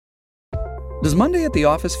Does Monday at the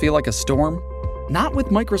office feel like a storm? Not with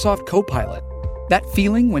Microsoft Copilot. That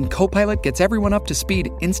feeling when Copilot gets everyone up to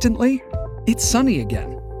speed instantly? It's sunny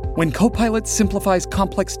again. When Copilot simplifies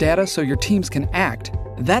complex data so your teams can act,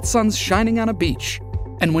 that sun's shining on a beach.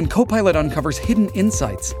 And when Copilot uncovers hidden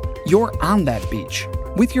insights, you're on that beach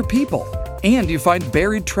with your people, and you find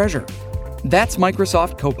buried treasure. That's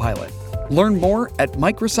Microsoft Copilot. Learn more at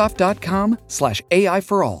Microsoft.com/AI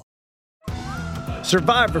for all.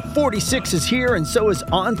 Survivor 46 is here, and so is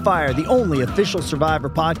On Fire, the only official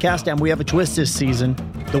Survivor podcast, and we have a twist this season.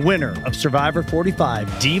 The winner of Survivor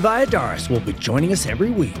 45, Dee Valladares, will be joining us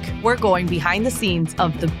every week. We're going behind the scenes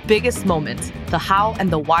of the biggest moments, the how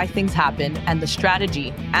and the why things happen, and the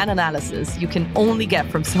strategy and analysis you can only get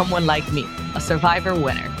from someone like me, a Survivor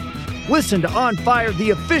winner. Listen to On Fire,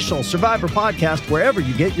 the official Survivor podcast, wherever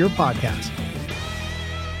you get your podcasts.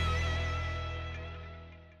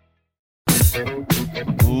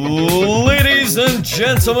 Ladies and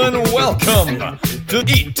gentlemen, welcome to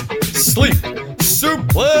Eat, Sleep,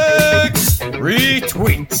 Suplex,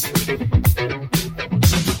 Retweet.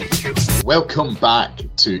 Welcome back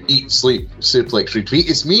to Eat, Sleep, Suplex, Retweet.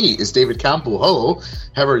 It's me, it's David Campbell. Hello,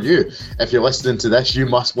 how are you? If you're listening to this, you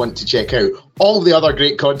must want to check out all the other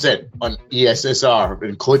great content on ESSR,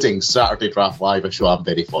 including Saturday Draft Live, a show I'm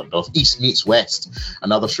very fond of, East Meets West,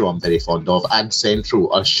 another show I'm very fond of, and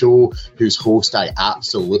Central, a show whose host I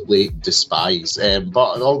absolutely despise.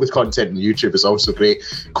 But all the content on YouTube is also great.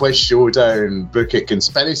 Quiz Showdown, Book It,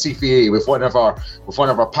 Conspiracy Theory with one of our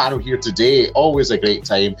panel here today. Always a great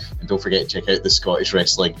time. And don't forget to check out the Scottish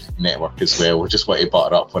Wrestling Network as well. We just want to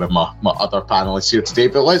butter up one of my other panelists here today.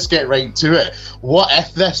 But let's get right to it. What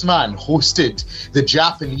if this man hosted the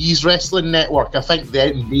Japanese Wrestling Network? I think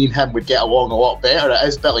then me and him would get along a lot better. It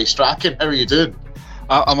is Billy Strachan. How are you doing?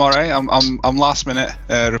 I'm all right. I'm last minute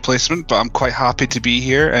replacement, but I'm quite happy to be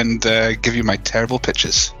here and give you my terrible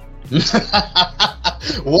pitches.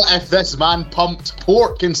 What if this man pumped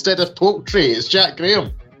pork instead of poultry? It's Jack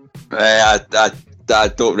Graham. I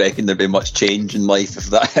don't reckon there'd be much change in life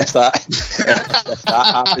if that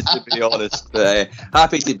happens, to be honest.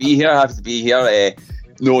 Happy to be here.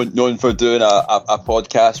 Known for doing a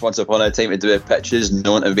podcast once upon a time to do pitches,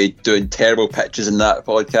 known to be doing terrible pitches in that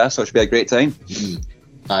podcast, so it should be a great time.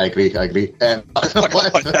 I agree.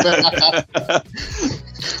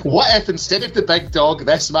 What if instead of the big dog,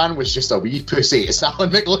 this man was just a wee pussy? It's Alan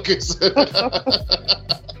McLucas.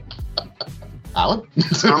 Alan? I'm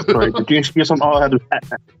sorry, did you hear something? I had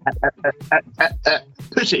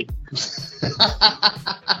pussy.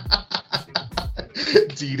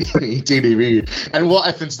 Deanie me. And what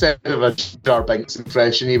if instead of a Jar Binks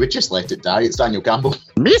impression, he would just let it die? It's Daniel Gamble.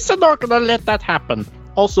 Misa not gonna let that happen.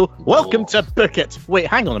 Also, welcome to Book It. Wait,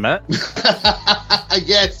 hang on a minute.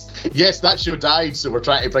 Yes, that show died, so we're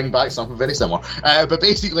trying to bring back something very similar. But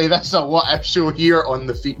basically, that's a what if show here on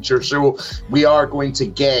the feature show. We are going to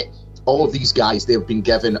get all of these guys, they've been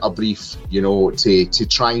given a brief, to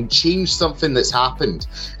try and change something that's happened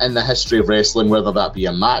in the history of wrestling, whether that be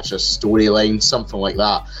a match, a storyline, something like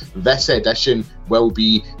that. This edition will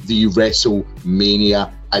be the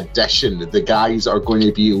WrestleMania edition. The guys are going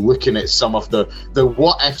to be looking at some of the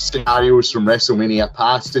what if scenarios from WrestleMania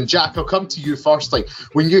past. And Jack, I'll come to you first. Like,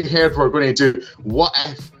 when you heard we're going to do what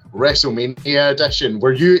if WrestleMania edition,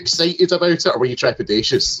 were you excited about it or were you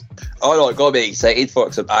trepidatious? Oh no, I've got to be excited for it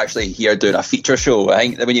because I'm actually here doing a feature show.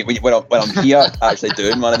 I think when I'm here actually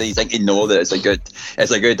doing one of these, I think you know that it's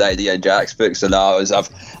a good idea in Jack's book. So now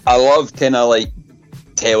I love kind of like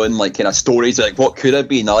telling like kind of stories like what could have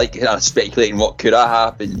been. I like kind of speculating what could have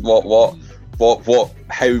happened, how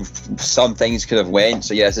some things could have went.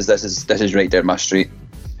 So yes, this is right down my street.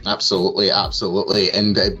 Absolutely.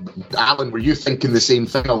 And Alan, were you thinking the same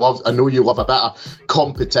thing? I know you love a bit of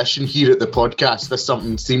competition here at the podcast. This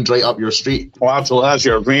something seemed right up your street. Well, absolutely. As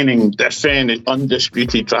your reigning, defending,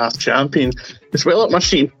 undisputed draft champion, it's well up my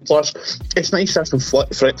street. Plus, it's nice to have some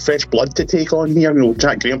fresh blood to take on here.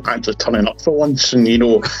 Jack Graham actually turning up for once, and head.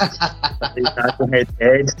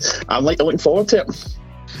 I'm looking forward to it.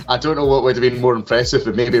 I don't know what would have been more impressive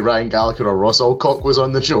if maybe Ryan Gallagher or Ross Alcock was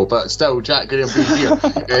on the show, but still, Jack Graham being here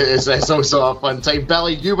is also a fun time.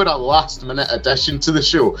 Billy, you were a last-minute addition to the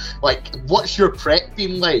show. Like, what's your prep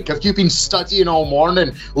been like? Have you been studying all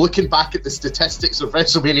morning, looking back at the statistics of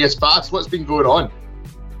WrestleMania's past? What's been going on?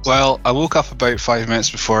 Well, I woke up about 5 minutes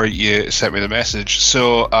before you sent me the message,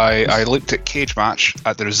 so I looked at Cage Match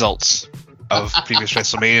at the results of previous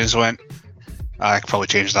WrestleManias and went, I could probably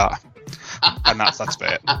change that. And that's about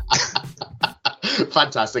it.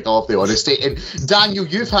 Fantastic. I love the honesty. And Daniel,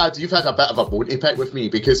 you've had a bit of a bone to pick with me,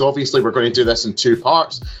 because obviously we're going to do this in two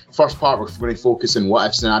parts. First part, we're going to focus on what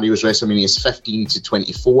if scenarios WrestleMania's 15 to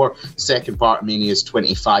 24. Second part, Mania's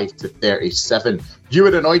 25 to 37. You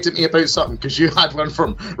were annoyed at me about something because you had one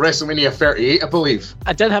from WrestleMania 38, I believe.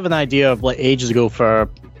 I did have an idea of ages ago for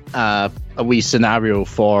a wee scenario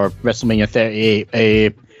for WrestleMania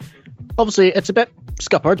 38. Obviously, it's a bit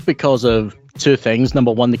scuppered because of two things.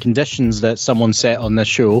 Number one, the conditions that someone set on this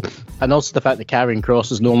show, and also the fact that Karrion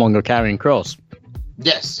Kross is no longer Karrion Kross.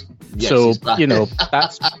 Yes, so,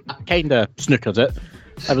 that's kind of snookers it.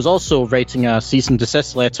 I was also writing a cease and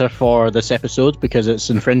desist letter for this episode because it's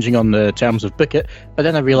infringing on the terms of Book It, but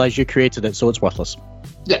then I realised you created it, so it's worthless.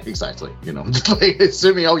 Yeah, exactly.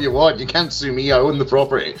 Sue me all you want. You can't sue me. I own the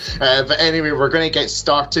property. But anyway, we're going to get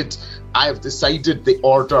started. I have decided the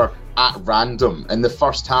order at random. In the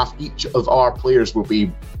first half, each of our players will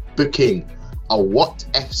be booking a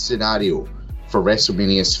what-if scenario for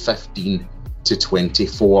WrestleMania's 15 to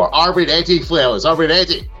 24. Are we ready, fellas? Are we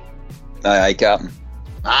ready? Aye, Captain.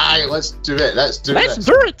 Aye, let's do it. Let's do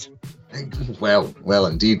it. Well,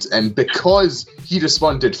 indeed. And because he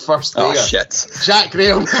responded first there, shit. Jack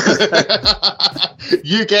Graham,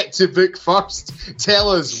 you get to book first. Tell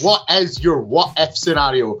us, what is your what-if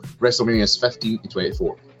scenario, WrestleMania's 15 to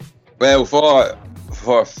 24? Well, for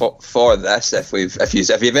this,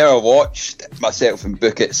 if you've ever watched myself and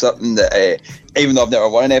Book It, something that even though I've never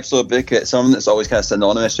won an episode of Book It, something that's always kind of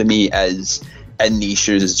synonymous with me is in these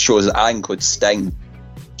shows that I include Sting.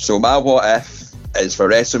 So my what if is for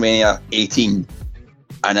WrestleMania 18,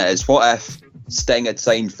 and it is what if Sting had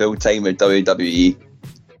signed full time with WWE.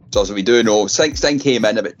 So as we do know, Sting came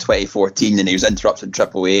in about 2014 and he was interrupting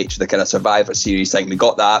Triple H, the kind of Survivor Series thing. We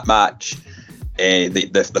got that match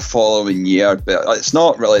the following year, but it's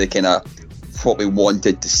not really the kind of what we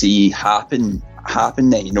wanted to see happen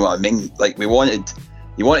then, you know what I mean? Like you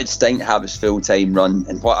wanted Sting to have his full time run,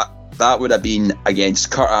 and what that would have been against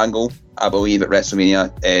Kurt Angle, I believe, at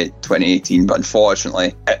WrestleMania 2018, but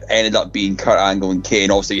unfortunately it ended up being Kurt Angle and Kane.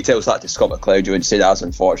 Obviously you tell us that to Scott McLeod, you wouldn't say that's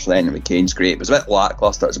unfortunately ended with Kane's great. It was a bit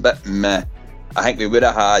lackluster, it was a bit meh. I think we would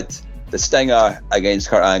have had the Stinger against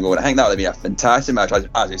Kurt Angle, and I think that would have been a fantastic match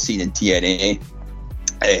as we've seen in TNA.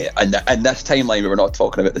 And this timeline, we were not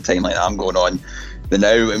talking about the timeline I'm going on the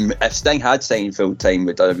now. And if Sting had signed full time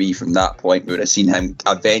with WWE from that point, we would have seen him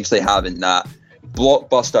eventually having that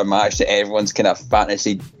blockbuster match that everyone's kind of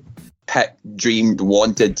fantasy picked, dreamed,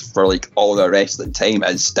 wanted for all the wrestling time,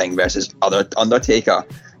 as Sting versus Undertaker,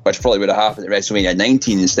 which probably would have happened at WrestleMania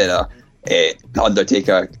 19 instead of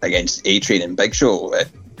Undertaker against A-Train and Big Show. It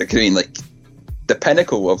could have been the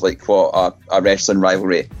pinnacle of what a wrestling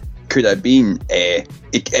rivalry could have been. Anyway,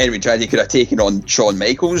 he could have taken on Shawn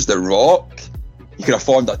Michaels, The Rock. He could have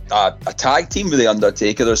formed a tag team with The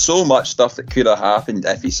Undertaker. There's so much stuff that could have happened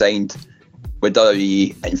if he signed with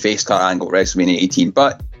WWE and faced Kurt Angle at WrestleMania 18,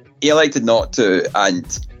 but he elected not to,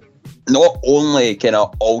 and not only kind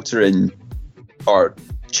of altering or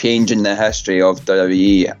changing the history of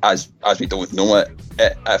WWE as we don't know it,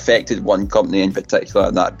 it affected one company in particular,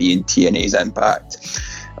 and that being TNA's Impact.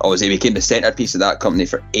 Obviously, he became the centerpiece of that company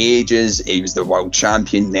for ages. He was the world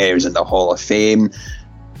champion there, he was in the Hall of Fame.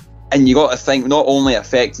 And you got to think, not only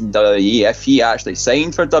affecting WWE, if he actually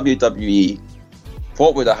signed for WWE,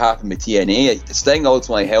 what would have happened with TNA? Sting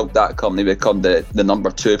ultimately helped that company become the number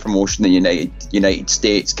 2 promotion in the United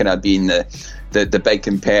States, kind of being the big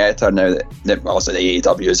competitor now that also the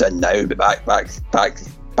AEW is in now, but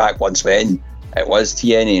back once when it was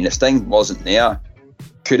TNA and the Sting wasn't there.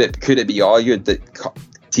 Could it be argued that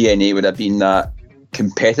TNA would have been that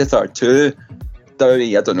competitor to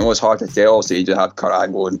WWE? I don't know, it's hard to tell. Obviously you do have Kurt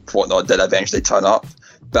Angle and whatnot did eventually turn up,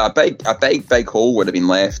 but a big hole would have been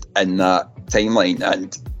left in that timeline,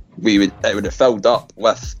 and it would have filled up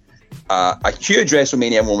with a huge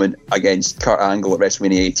WrestleMania moment against Kurt Angle at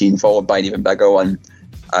WrestleMania 18, followed by an even bigger one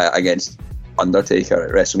against Undertaker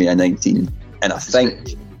at WrestleMania 19. And I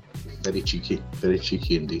think very cheeky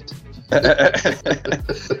indeed.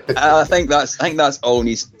 I think that's all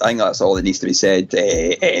that needs to be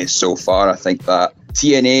said so far. I think that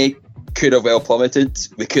TNA could have well plummeted.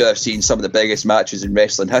 We could have seen some of the biggest matches in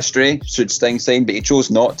wrestling history should Sting sign, but he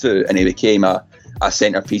chose not to, and he became a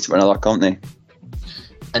centerpiece for another company.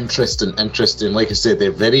 Interesting. Like I said,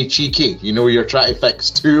 they're very cheeky. You know, you're trying to fix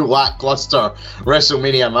 2 lackluster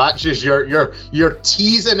WrestleMania matches. You're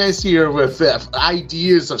teasing us here with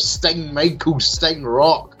ideas of Sting Michaels, Sting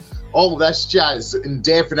Rock, all this jazz, and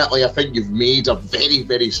definitely I think you've made a very,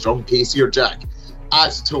 very strong case here, Jack,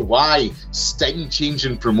 as to why Sting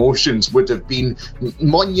changing promotions would have been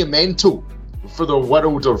monumental for the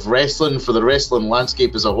world of wrestling, for the wrestling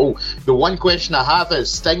landscape as a whole. The one question I have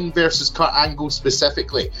is Sting versus Kurt Angle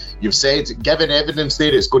specifically. You've said, given evidence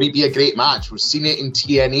there, it's going to be a great match. We've seen it in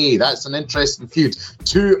TNA. That's an interesting feud.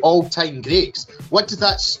 2 all-time greats. What does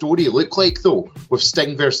that story look like, though, with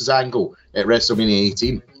Sting versus Angle at WrestleMania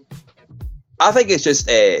 18? I think it's just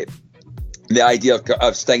the idea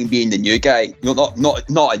of Sting being the new guy. Not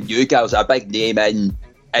a new guy, it was a big name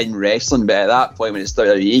in wrestling, but at that point when it's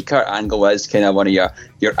WWE, Kurt Angle is kind of one of your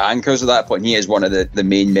anchors at that point. He is one of the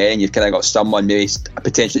main men. You've kind of got someone maybe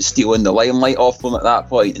potentially stealing the limelight off him at that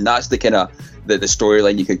point, and that's the kind of the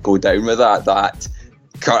storyline you could go down with that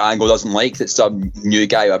Kurt Angle doesn't like that some new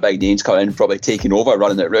guy with a big name's coming in, probably taking over,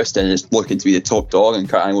 running at Roost, and is looking to be the top dog, and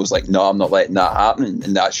Kurt Angle's like, no, I'm not letting that happen,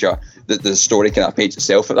 and that's the story kind of paints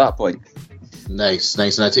itself at that point. Nice.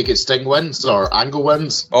 And I take it Sting wins or Angle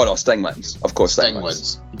wins? Oh no, Sting wins. Of course, Sting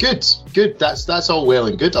wins. Good. That's all well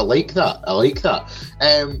and good. I like that.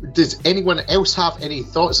 Does anyone else have any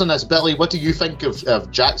thoughts on this, Billy? What do you think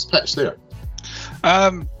of Jack's pitch there?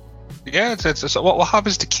 It's what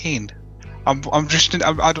happens to Kane? I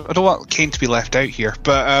don't want Kane to be left out here,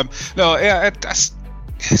 but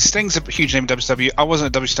Sting's a huge name in WWE. I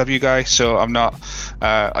wasn't a WCW guy, so I'm not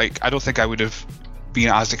I don't think I would have been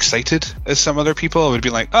as excited as some other people. I would have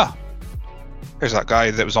been like, there's that guy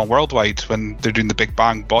that was on Worldwide when they're doing the Big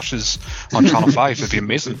Bang bosses on Channel 5. It'd be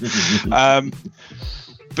amazing.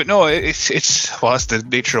 But no, it's the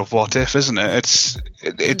nature of what if, isn't it?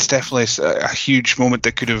 It's definitely a huge moment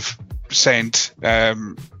that could have changed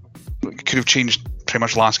pretty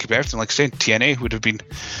much the landscape of everything. Like saying TNA would have been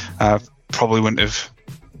probably wouldn't have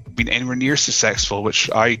been anywhere near successful, which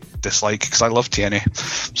I dislike because I love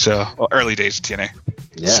TNA. So early days of TNA.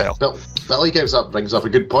 Yeah, Billy brings up a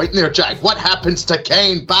good point there, Jack. What happens to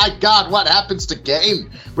Kane? By God, what happens to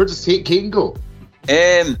Kane? Where does Kane go?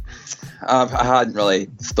 I hadn't really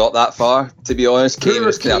thought that far, to be honest. Kane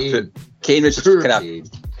was just kind of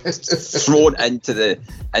thrown into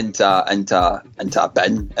a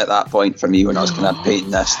bin at that point for me when I was kind of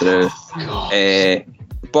painting this through.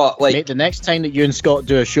 But like, mate, the next time that you and Scott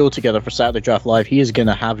do a show together for Saturday Draft Live, he is going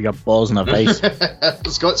to have your balls in a vice.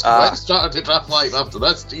 Scott's Saturday Draft Live after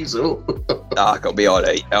this, geez, it'll be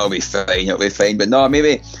alright. It'll be fine. But no,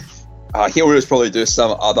 maybe he'll probably do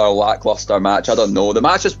some other lackluster match. I don't know. The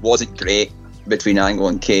match just wasn't great between Angle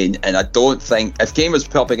and Kane, and I don't think if Kane was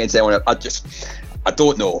up against anyone, I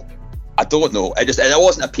don't know. It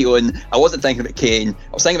wasn't appealing. I wasn't thinking about Kane.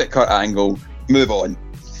 I was thinking about Kurt Angle. Move on.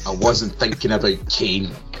 I wasn't thinking about Kane.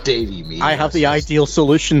 Davey me. I have the ideal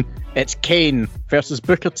solution. It's Kane versus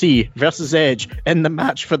Booker T versus Edge in the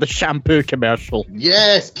match for the shampoo commercial.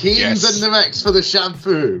 Yes, Kane's in the mix for the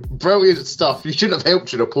shampoo. Brilliant stuff. You shouldn't have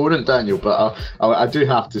helped your opponent, Daniel, but I do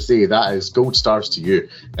have to say that is gold stars to you.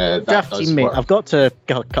 Draft teammate, I've got to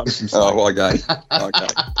cut him some slack. What a guy.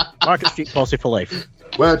 Market Street Posse for life.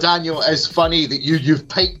 Well, Daniel, it's funny that you've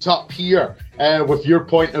piped up here with your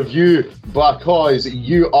point of view because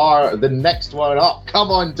you are the next one up. Come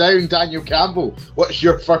on down, Daniel Campbell. What's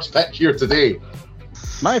your first pitch here today?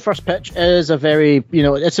 My first pitch is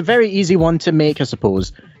it's a very easy one to make, I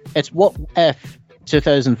suppose. It's what if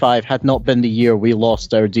 2005 had not been the year we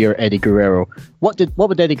lost our dear Eddie Guerrero? What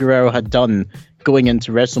would Eddie Guerrero have done going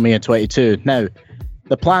into WrestleMania 22? Now,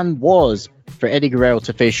 the plan was for Eddie Guerrero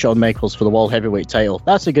to face Shawn Michaels for the World Heavyweight title.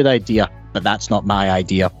 That's a good idea, but that's not my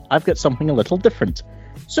idea. I've got something a little different.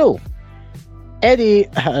 So, Eddie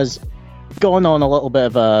has gone on a little bit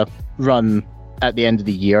of a run at the end of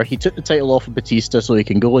the year. He took the title off of Batista so he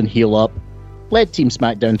can go and heal up. Led Team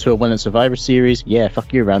SmackDown to a win at Survivor Series. Yeah,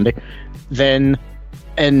 fuck you, Randy. Then,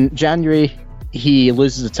 in January, he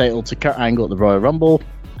loses the title to Kurt Angle at the Royal Rumble.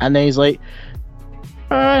 And then he's like,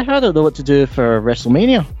 I don't know what to do for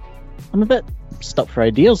WrestleMania. I'm a bit stuck for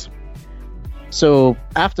ideas. So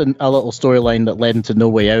after a little storyline that led into No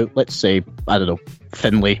Way Out, let's say, I don't know,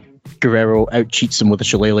 Finlay, Guerrero out-cheats him with a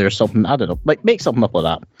shillelagh or something, I don't know, like make something up like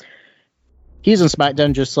that. He's on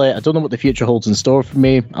SmackDown just like, I don't know what the future holds in store for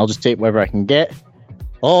me, I'll just take whatever I can get.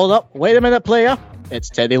 Hold up, wait a minute, player. It's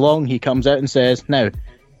Teddy Long. He comes out and says, now,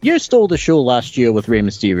 you stole the show last year with Rey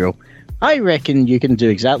Mysterio. I reckon you can do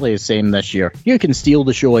exactly the same this year. You can steal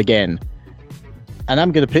the show again. And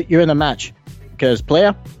I'm going to put you in a match. Because,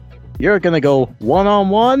 player, you're going to go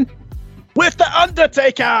one-on-one with The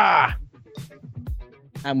Undertaker!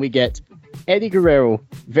 And we get Eddie Guerrero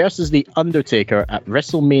versus The Undertaker at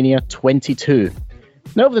WrestleMania 22.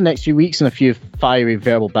 Now, over the next few weeks and a few fiery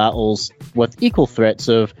verbal battles with equal threats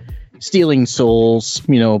of stealing souls,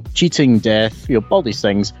 cheating death, all these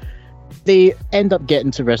things, they end up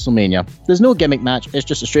getting to WrestleMania. There's no gimmick match, it's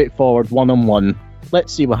just a straightforward one-on-one.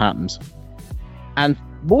 Let's see what happens. And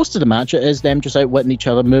most of the match, it is them just outwitting each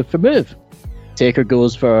other move for move. Taker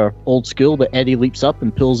goes for old school, but Eddie leaps up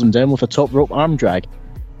and pulls him down with a top rope arm drag.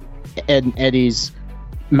 And Eddie's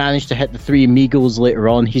managed to hit the three amigos later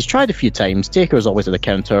on. He's tried a few times. Taker's always at the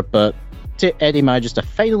counter, but Eddie manages to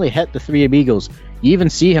finally hit the three amigos. You even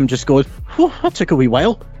see him just go, whew, that took a wee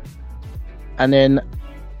while. And then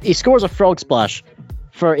he scores a frog splash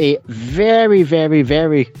for a very, very,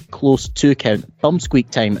 very close 2 count. Bum squeak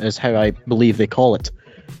time is how I believe they call it.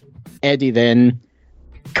 Eddie then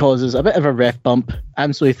causes a bit of a ref bump,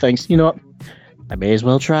 and so he thinks, you know what, I may as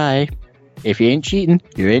well try. If you ain't cheating,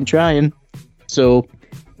 you ain't trying. So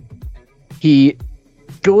he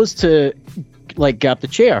goes to grab the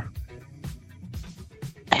chair,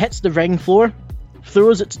 hits the ring floor,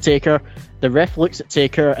 throws it to Taker. The ref looks at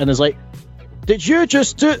Taker and is like, did you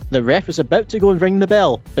just do... The ref is about to go and ring the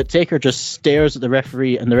bell, but Taker just stares at the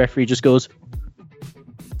referee, and the referee just goes,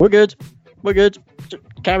 we're good.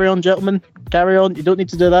 Carry on, gentlemen. Carry on. You don't need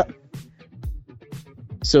to do that.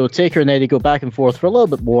 So Taker and Eddie go back and forth for a little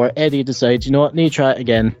bit more. Eddie decides, you know what, need to try it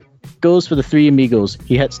again. Goes for the three amigos.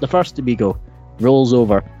 He hits the first amigo, rolls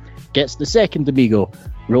over. Gets the second amigo,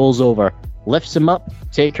 rolls over. Lifts him up.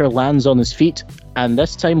 Taker lands on his feet, and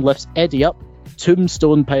this time lifts Eddie up.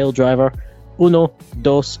 Tombstone pile driver. 1,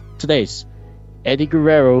 2, 3. Eddie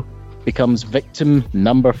Guerrero becomes victim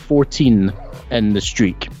number 14 in the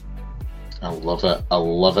streak. I love it.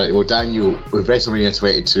 Well, Daniel, WrestleMania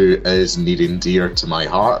 22 is near and dear to my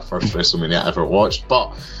heart. First WrestleMania I ever watched.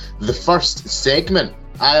 But the first segment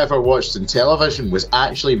I ever watched on television was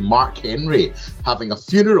actually Mark Henry having a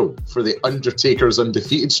funeral for the Undertaker's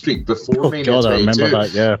undefeated streak before Mania 22. I remember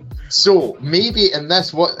that, yeah. So maybe in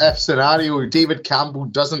this what-if scenario, David Campbell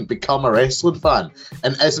doesn't become a wrestling fan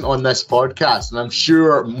and isn't on this podcast. And I'm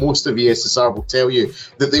sure most of ESSR will tell you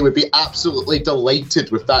that they would be absolutely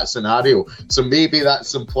delighted with that scenario. So maybe that's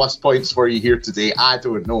some plus points for you here today. I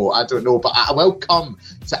don't know. But I will come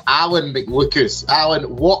to Alan McLucas.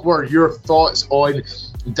 Alan, what were your thoughts on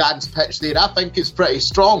Dan's pitch there? I think it's pretty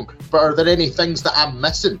strong, but are there any things that I'm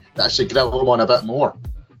missing that I should grill him on a bit more?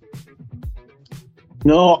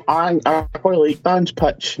 No, I quite like Dan's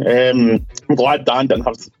pitch. I'm glad Dan didn't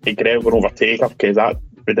have Guerrero going over Taker, because that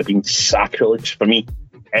would have been sacrilege for me.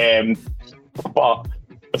 But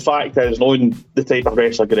the fact is, knowing the type of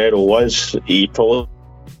wrestler Guerrero was, he probably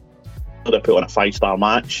would have put on a 5-star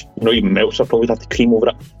match. You know, even Meltzer probably would have to cream over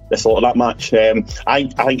it. The thought of that match. I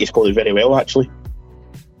think he's called it very well, actually.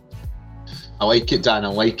 I like it, Dan. I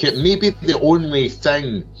like it. Maybe the only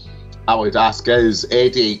thing I would ask is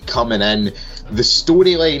Eddie coming in. The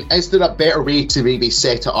storyline, is there a better way to maybe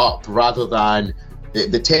set it up rather than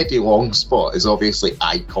the Teddy Long spot is obviously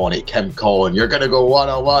iconic. Him calling, you're going to go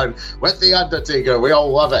one-on-one with The Undertaker. We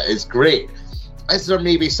all love it. It's great. Is there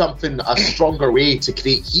maybe a stronger way to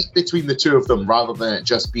create heat between the two of them rather than it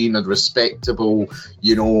just being a respectable,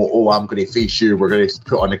 I'm going to face you, we're going to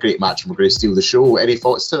put on a great match and we're going to steal the show? Any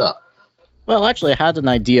thoughts to that? Well, actually, I had an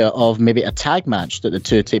idea of maybe a tag match that the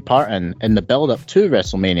two take part in the build-up to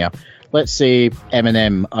WrestleMania. Let's say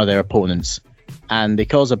Eminem are their opponents, and they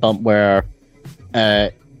cause a bump where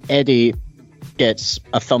Eddie gets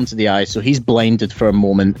a thumb to the eye, so he's blinded for a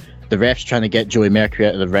moment. The ref's trying to get Joey Mercury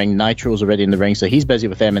out of the ring. Nitro's already in the ring, so he's busy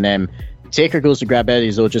with Eminem. Taker goes to grab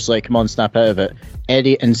Eddie, so just like, come on, snap out of it.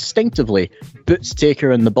 Eddie instinctively boots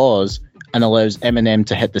Taker in the balls and allows Eminem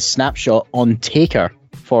to hit the snapshot on Taker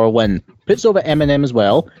for a win. Puts over Eminem as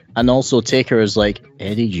well, and also Taker is like,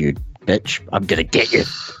 Eddie, you bitch, I'm gonna get you.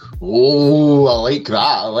 Oh, I like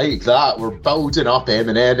that. We're building up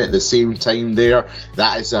Eminem at the same time there.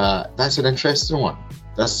 That's an interesting one.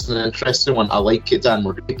 I like it, Dan.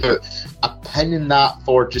 We're going to put a pin in that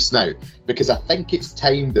for just now, because I think it's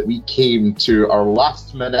time that we came to our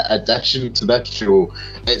last minute addition to this show.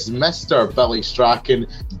 It's Mr. Billy Strachan.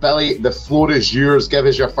 Billy, the floor is yours. Give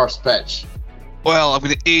us your first pitch. Well, I'm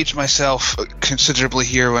going to age myself considerably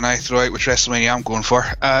here when I throw out which WrestleMania I'm going for.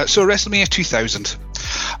 So WrestleMania 2000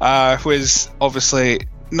 was obviously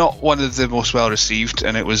not one of the most well received,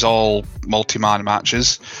 and it was all multi-man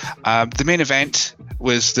matches. The main event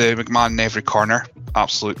was the McMahon in every corner,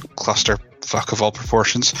 absolute clusterfuck of all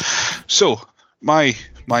proportions. So my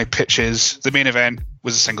pitch is the main event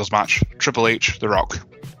was a singles match, Triple H, The Rock.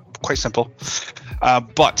 Quite simple.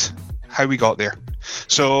 But how we got there.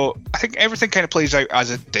 So I think everything kind of plays out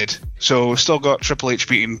as it did. So we've still got Triple H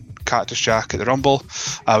beating Cactus Jack at the Rumble.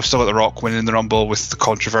 We've still got The Rock winning the Rumble with the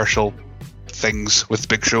controversial things with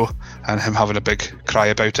Big Show and him having a big cry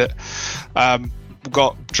about it. We've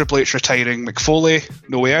got Triple H retiring Mick Foley,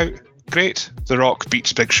 No Way Out. great. The Rock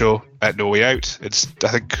beats Big Show at No Way Out. I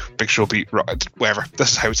think Big Show beat Rock, whatever.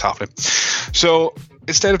 This is how it's happening. So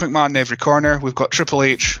instead of McMahon in every corner, we've got Triple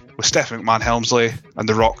H with Stephanie McMahon Helmsley, and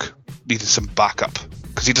The Rock needed some backup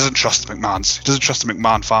because he doesn't trust the McMahons. He doesn't trust the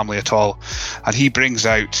McMahon family at all, and he brings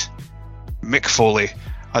out Mick Foley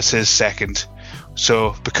as his second.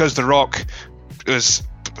 So because The Rock was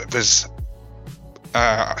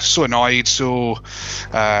so annoyed, so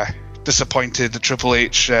disappointed that Triple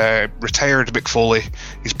H retired Mick Foley,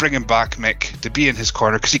 he's bringing back Mick to be in his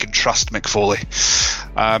corner because he can trust Mick Foley.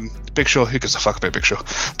 Big Show, who gives a fuck about Big Show?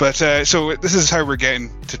 But so this is how we're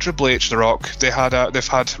getting to Triple H, The Rock. They've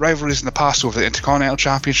had rivalries in the past over the Intercontinental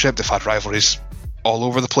Championship. They've had rivalries all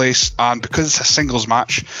over the place, and because it's a singles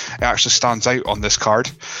match, it actually stands out on this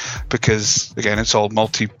card because again, it's all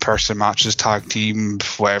multi-person matches, tag team,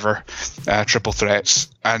 whatever, triple threats,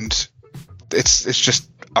 and it's just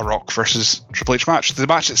a Rock versus Triple H match. The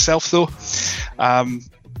match itself, though,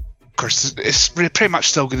 of course, it's pretty much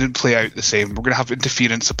still going to play out the same. We're going to have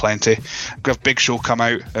interference aplenty. We're going to have Big Show come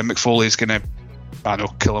out, and Mick Foley's going to,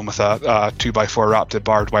 kill him with a 2x4 wrapped in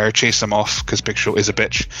barbed wire, chase him off because Big Show is a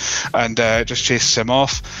bitch, and just chases him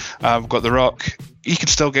off. We've got The Rock. He can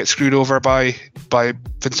still get screwed over by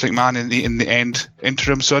Vince McMahon in the end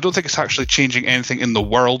interim. So I don't think it's actually changing anything in the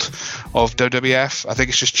world of WWF. I think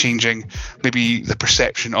it's just changing maybe the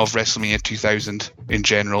perception of WrestleMania 2000 in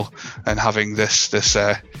general, and having this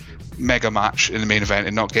mega match in the main event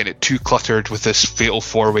and not getting it too cluttered with this fatal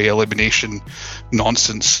 4-way elimination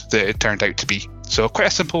nonsense that it turned out to be. So quite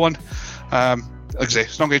a simple one. Like I say,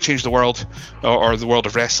 it's not going to change the world or the world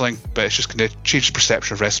of wrestling, but it's just going to change the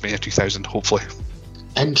perception of WrestleMania 2000, hopefully.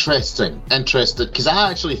 Interesting, because I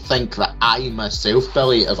actually think that I myself,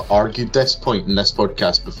 Billy, have argued this point in this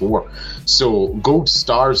podcast before. So gold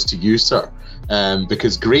stars to you, sir.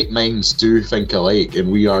 Because great minds do think alike,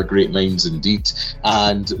 and we are great minds indeed.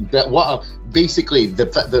 And that basically the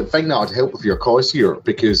thing that would help with your cause here,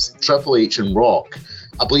 because Triple H and Rock,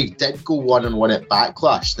 I believe, did go 1-on-1 at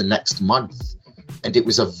Backlash the next month, and it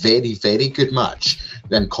was a very, very good match.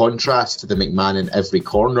 In contrast to the McMahon in every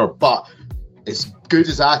corner, but as good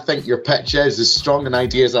as I think your pitch is, as strong an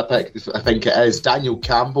idea as I think it is, Daniel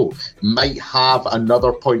Campbell might have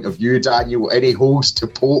another point of view. Daniel, any holes to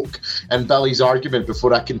poke in Billy's argument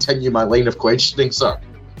before I continue my line of questioning, sir?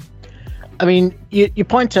 I mean, you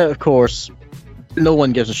point out, of course, no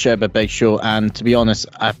one gives a shit about Big Show, and to be honest,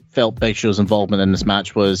 I felt Big Show's involvement in this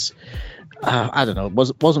match was, I don't know,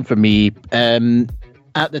 it wasn't for me.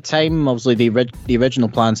 At the time, obviously, the original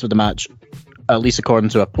plans for the match, at least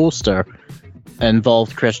according to a poster,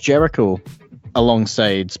 involved Chris Jericho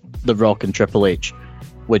alongside The Rock and Triple H.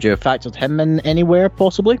 Would you have factored him in anywhere,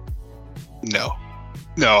 possibly? No,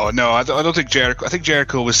 I don't think Jericho. I think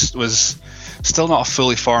Jericho was still not a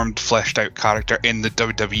fully formed, fleshed out character in the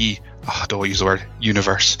WWE. I don't want to use the word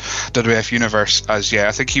universe, WWF universe as yet.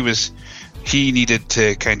 I think he needed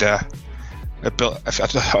to kind of.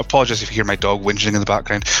 I apologize if you hear my dog whinging in the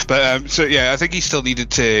background, but I think he still needed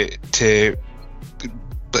to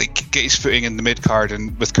like get his footing in the mid card,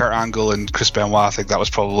 and with Kurt Angle and Chris Benoit, I think that was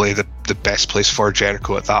probably the best place for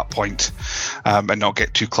Jericho at that point, and not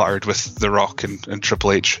get too cluttered with The Rock and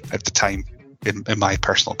Triple H at the time, in my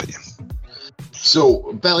personal opinion.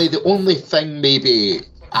 So, Billy, the only thing maybe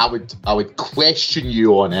I would question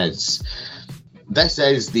you on is, this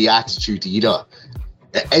is the Attitude Era.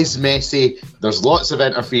 It is messy. There's lots of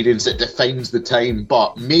interference. It defines the time,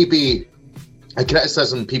 but maybe a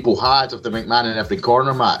criticism people had of the McMahon in every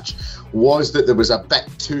corner match was that there was a bit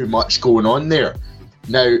too much going on there.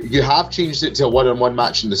 Now, you have changed it to a 1-on-1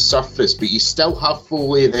 match in the surface, but you still have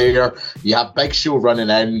Foley there, you have Big Show running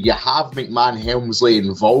in, you have McMahon Helmsley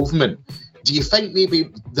involvement. Do you think maybe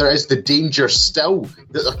there is the danger still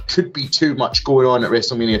that there could be too much going on at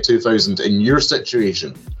WrestleMania 2000 in your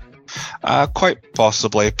situation? Quite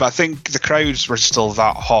possibly, but I think the crowds were still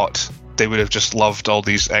that hot. They would have just loved all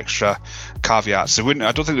these extra caveats. I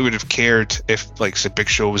don't think they would have cared if, like, say, Big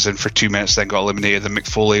Show was in for 2 minutes, then got eliminated, then Mick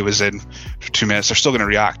Foley was in for 2 minutes. They're still going to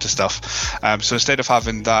react to stuff. So instead of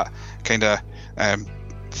having that kind of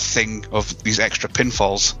thing of these extra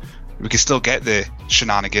pinfalls, we can still get the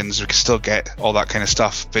shenanigans, we can still get all that kind of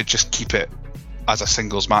stuff, but just keep it as a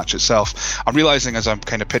singles match itself. I'm realizing as I'm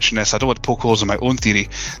kind of pitching this, I don't want to poke holes in my own theory.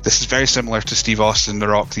 This is very similar to Steve Austin and The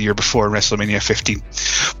Rock the year before in WrestleMania 15,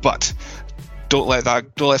 but don't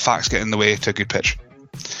let facts get in the way to a good pitch.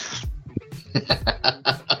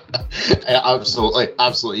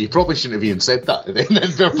 Absolutely. You probably shouldn't have even said that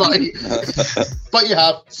but you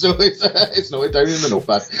have, so it's noted down in the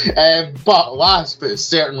notepad. But last but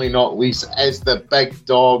certainly not least is the big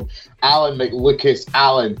dog, Alan McLucas.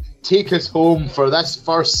 Alan, take us home for this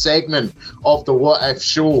first segment of the What If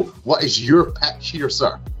show. What is your pitch here,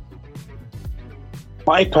 sir?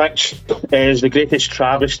 My pitch is the greatest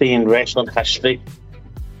travesty in wrestling history.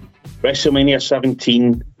 WrestleMania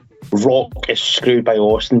 17, Rock is screwed by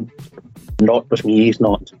Austin. Not with me, he's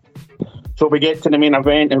not. So we get to the main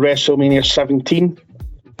event in WrestleMania 17.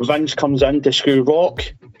 Vince comes in to screw Rock,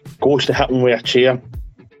 goes to hit him with a chair.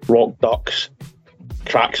 Rock ducks,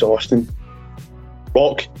 cracks Austin.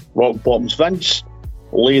 Rock bombs Vince,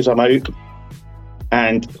 lays him out.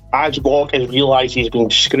 And as Rock has realised he's been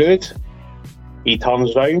screwed, he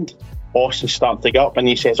turns round. Austin starts to get up and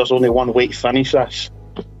he says there's only one way to finish this.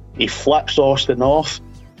 He flips Austin off.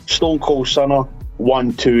 Stone Cold Stunner,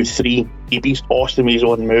 1, 2, 3. He beats Austin with his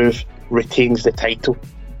own move, retains the title.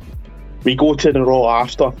 We go to the Raw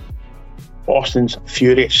after. Austin's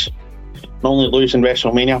furious. Not only losing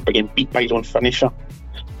WrestleMania, but getting beat by his own finisher.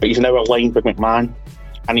 But he's now aligned with McMahon,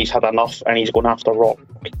 and he's had enough, and he's going after Rock.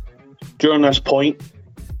 During this point,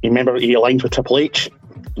 you remember he aligns with Triple H.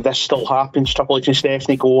 This still happens. Triple H and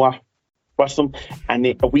Stephanie go with them, and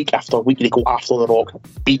a week after week they go after the Rock,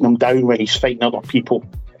 beating him down when he's fighting other people.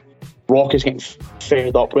 Rock is getting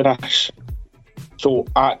fed up with this. So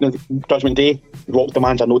at the Judgment Day, Rock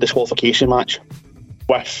demands a no disqualification match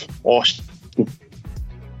with Austin.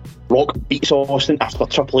 Rock beats Austin after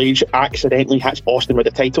Triple H accidentally hits Austin with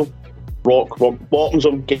the title. Rock bottoms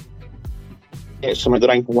him, gets him at the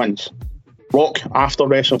ring, wins. Rock, after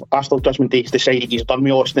Judgment Day, decided he's done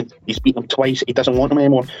with Austin. He's beaten him twice. He doesn't want him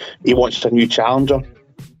anymore. He wants a new challenger.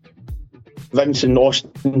 Vince and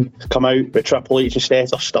Austin come out with Triple H and Steph.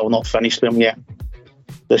 They're still not finished with him yet.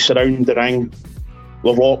 They surround the ring.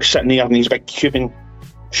 The Rock sitting there in his big Cuban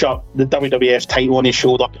shirt, the WWF title on his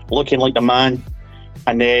shoulder, looking like the man.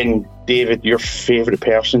 And then, David, your favourite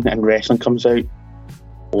person in wrestling comes out.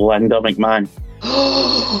 Linda McMahon.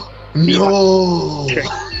 No!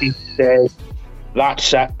 She says,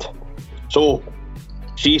 that's it. So,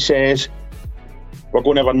 she says, we're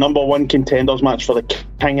going to have a number one contenders match for the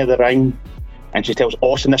King of the Ring. And she tells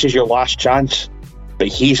Austin, this is your last chance. But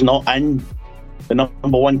he's not in the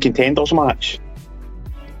number one contenders match.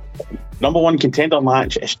 Number one contender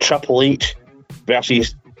match is Triple H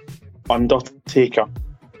versus Undertaker.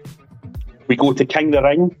 We go to King of the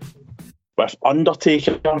Ring with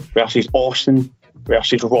Undertaker versus Austin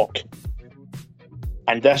versus Rock.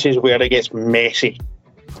 And this is where it gets messy,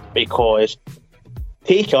 because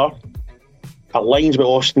Taker aligns with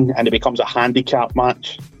Austin and it becomes a handicap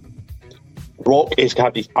match. Rock has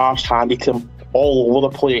got his arse handed to him all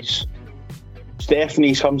over the place.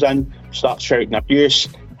 Stephanie comes in, starts shouting abuse,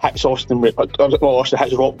 hits Austin with Austin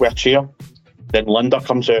hits Rock with a chair. Then Linda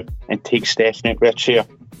comes out and takes Stephanie with a chair.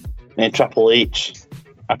 And then Triple H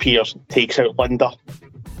appears, takes out Linda.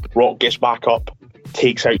 Rock gets back up,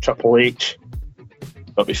 takes out Triple H.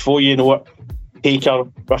 But before you know it, Taker,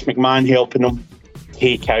 with McMahon helping him,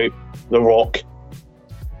 take out the Rock.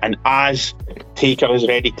 And as Taker is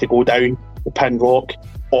ready to go down the pin Rock,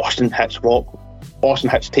 Austin hits Rock. Austin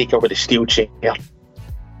hits Taker with a steel chair.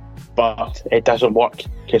 But it doesn't work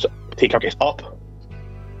because Taker gets up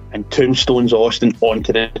and tombstones Austin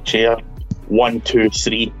onto the chair. 1, 2,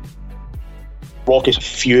 3. Rock is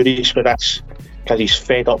furious with this because he's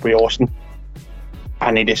fed up with Austin.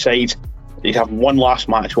 And he decides he's having one last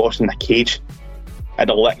match with Austin in a cage at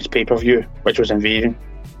the next pay-per-view, which was Invasion.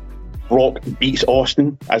 Rock beats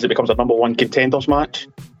Austin as it becomes a number one contenders match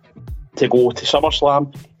to go to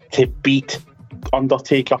SummerSlam to beat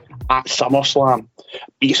Undertaker at SummerSlam.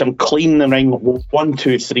 Beats him clean in the ring, 1,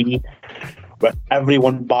 2, 3, with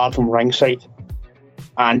everyone barred from ringside.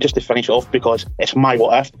 And just to finish off, because it's my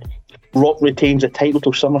what if, Rock retains the title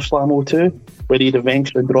till SummerSlam 02, where he'd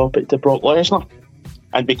eventually drop it to Brock Lesnar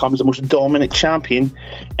and becomes the most dominant champion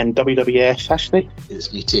in WWF history.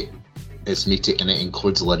 It's meaty, and it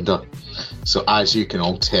includes Linda. So as you can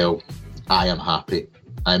all tell, I am happy.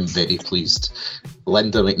 I'm very pleased.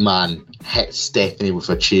 Linda McMahon hit Stephanie with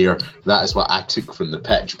a chair. That is what I took from the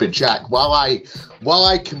pitch. But Jack, while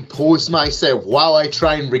I compose myself, while I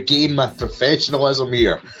try and regain my professionalism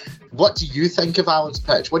here, what do you think of Alan's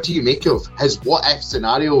pitch? What do you make of his what if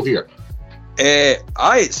scenario here?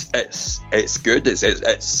 It's good.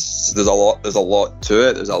 It's there's a lot to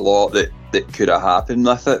it. There's a lot that could have happened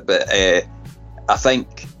with it. But I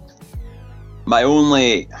think my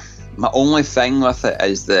only thing with it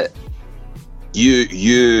is that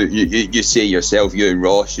you say yourself, you and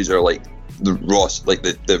Ross, you are like the Ross, like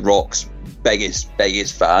the Rock's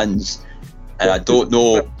biggest fans, and I don't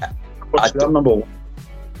know. What's their number one?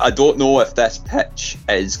 I don't know if this pitch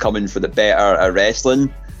is coming for the better of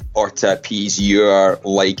wrestling or to appease your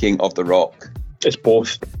liking of The Rock. It's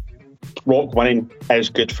both. Rock winning is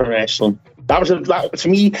good for wrestling. That to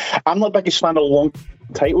me, I'm not the biggest fan of long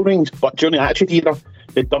title reigns, but during the Attitude Era,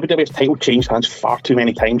 the WWF title changed hands far too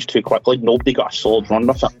many times too quickly. Nobody got a solid run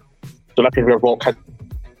with it. So that's where Rock had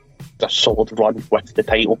a solid run with the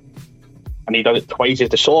title. And he does it twice. He has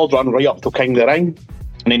the solid run right up to King of the Ring,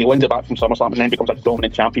 and then he wins it back from SummerSlam and then becomes a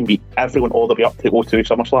dominant champion, beat everyone all the way up to 02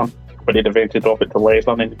 SummerSlam, but they'd eventually drop it to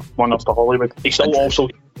Lesnar and then won us to Hollywood. He's still also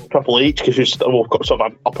Triple H, because he's still got sort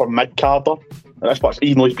of an upper mid-carder. And that's what,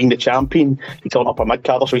 even though he's been the champion, he's still an upper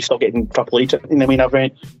mid-carder, so he's still getting Triple H in the main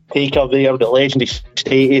event. Taker there, the legendary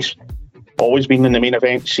status, always been in the main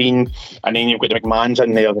event scene. And then you've got the McMahons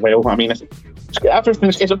in there as well. I mean, it's everything.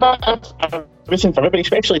 It's about everything for everybody,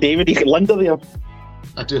 especially David. He's got Linda there.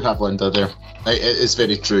 I do have Linda there. It's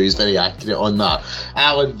very true. He's very accurate on that.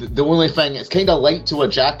 Alan, the only thing, it's kind of linked to what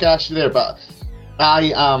Jack asked you there, but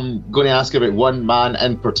I am going to ask about one man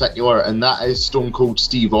in particular, and that is Stone Cold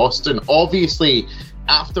Steve Austin. Obviously,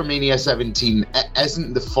 after Mania 17, it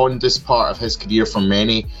isn't the fondest part of his career for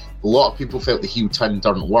many. A lot of people felt the heel turn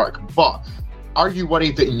didn't work, but are you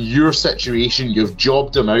worried that in your situation you've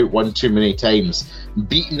jobbed him out one too many times,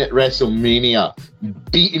 beaten at WrestleMania,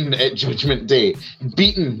 beaten at Judgment Day,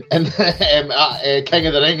 beaten in King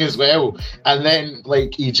of the Ring as well, and then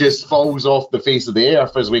like he just falls off the face of the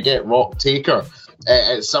earth as we get Rock Taker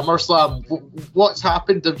at SummerSlam? What's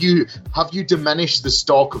happened? Have you diminished the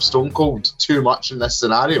stock of Stone Cold too much in this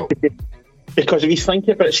scenario? Because if you think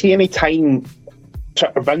about it, see any time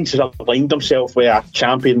Vince has aligned himself with a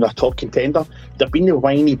champion, a top contender, they've been the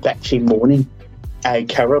whiny, bitchy, moaning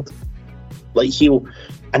coward, like heel,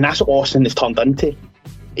 and that's what Austin has turned into.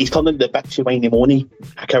 He's turned into the bitchy, whiny, moany,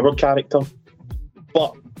 a coward character.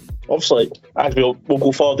 But obviously, as we'll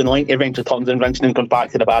go forward in the line, he eventually turns in Vince and comes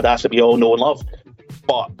back to the badass that we all know and love.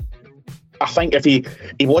 But I think if he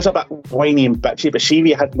was a bit whiny and bitchy, but see if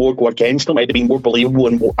he had more go against him, it'd have been more believable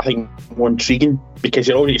and more, I think, more intriguing, because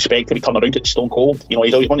you're already expecting to turn around at Stone Cold. You know,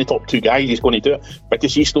 he's always one of the top two guys, he's going to do it. But to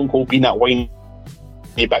see Stone Cold being that whiny,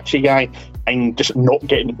 bitchy guy and just not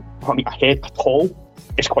getting ahead at all,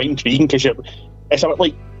 it's quite intriguing, because it's a bit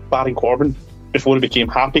like Baron Corbin before he became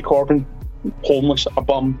Happy Corbin, homeless, a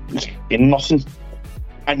bum, doing nothing.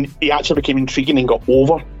 And he actually became intriguing and got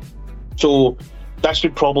over. So this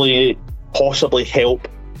would probably possibly help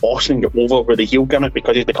Austin get over with the heel gimmick,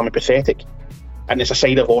 because he's becoming pathetic. And it's a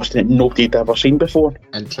side of Austin that nobody had ever seen before.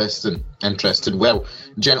 Interesting. Well,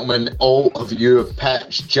 gentlemen, all of you have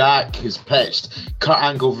pitched. Jack has pitched Kurt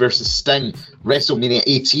Angle versus Sting. WrestleMania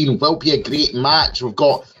 18 will be a great match. We've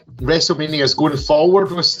got WrestleManias going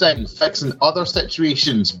forward with Sting, fixing other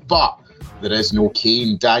situations, but there is no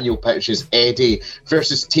Kane. Daniel pitches Eddie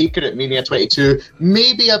versus Taker at Mania 22.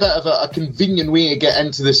 Maybe a bit of a convenient way to get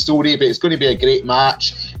into the story, but it's going to be a great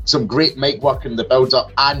match. Some great mic work in the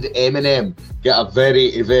build-up, and Eminem get a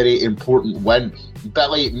very, very important win.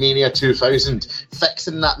 Billy, Mania 2000,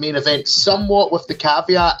 fixing that main event somewhat with the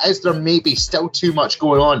caveat, is there maybe still too much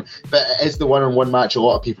going on, but it is the one-on-one match a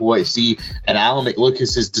lot of people want to see, and Alan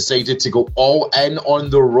McLucas has decided to go all in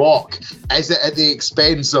on The Rock. Is it at the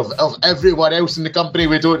expense of everyone else in the company?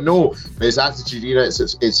 We don't know, but his Attitude Era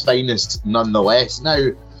is its finest nonetheless. Now,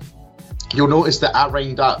 you'll notice that I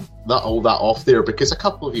rhymed all that off there because a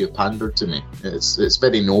couple of you have pandered to me. It's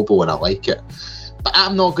very noble and I like it. But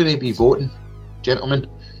I'm not going to be voting, gentlemen.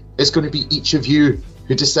 It's going to be each of you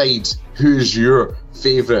who decides who's your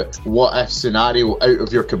favourite what-if scenario out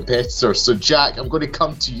of your competitors. So, Jack, I'm going to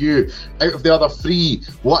come to you. Out of the other three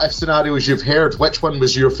what-if scenarios you've heard, which one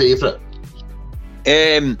was your favourite?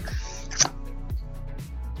 I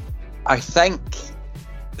think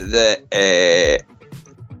that...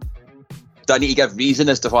 do I need to give reason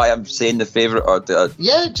as to why I'm saying the favourite, or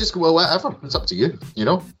yeah, just go whatever. It's up to you. You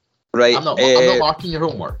know, right? I'm not marking your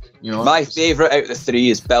homework. You know, my favourite out of the three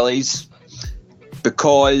is Billy's,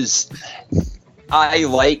 because I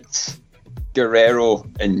liked Guerrero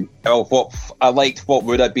and what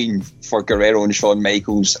would have been for Guerrero and Shawn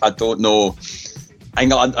Michaels. I don't know. I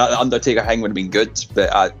think Undertaker thing would have been good, but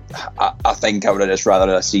I think I would have just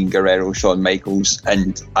rather have seen Guerrero, Shawn Michaels,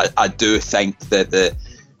 and I do think that the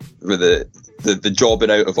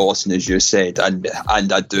jobbing out of Austin, as you said, and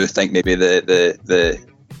I do think maybe the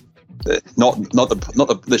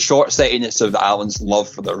short-sightedness of Alan's love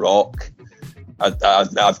for The Rock. I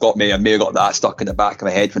may have got that stuck in the back of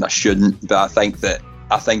my head when I shouldn't, but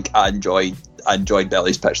I think I enjoyed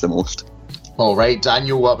Billy's pitch the most. All right,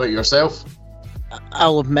 Daniel, what about yourself?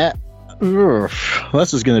 I'll admit,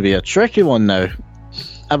 this is going to be a tricky one now.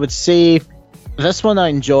 I would say this one I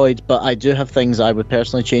enjoyed, but I do have things I would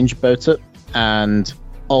personally change about it. And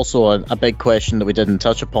also a big question that we didn't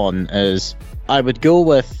touch upon is I would go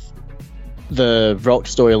with the Rock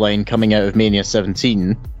storyline coming out of Mania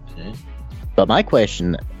 17. Okay. But my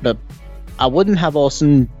question, but I wouldn't have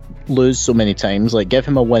Austin lose so many times, like give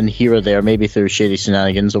him a win here or there, maybe through shady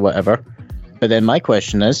shenanigans or whatever. But then my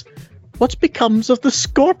question is, what becomes of the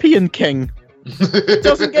Scorpion King?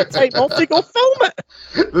 Doesn't get time off to go film it.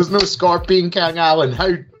 There's no Scorpion King, Alan.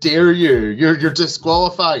 How dare you? You're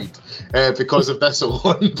disqualified because of this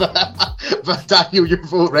alone. But Daniel, your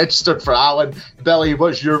vote registered for Alan. Billy,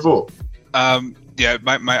 what's your vote? Yeah,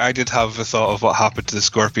 I did have a thought of what happened to the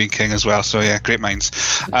Scorpion King as well. So yeah, great minds.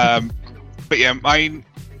 But yeah, I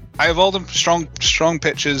have all them strong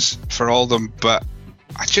pitches for all of them. But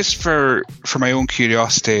I just for my own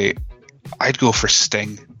curiosity, I'd go for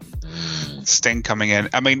Sting. Sting coming in.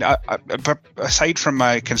 I mean, aside from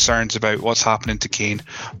my concerns about what's happening to Kane,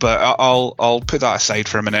 but I'll put that aside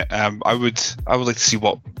for a minute. I would like to see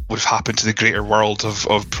what would have happened to the greater world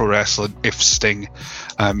of pro wrestling if Sting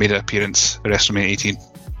made an appearance at WrestleMania 18.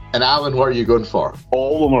 And Alan, what are you going for?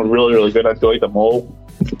 All of them are really, really good. I enjoyed them all.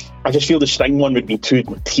 I just feel the Sting one would be too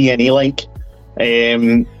TNA-like.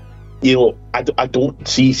 I don't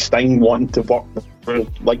see Sting wanting to work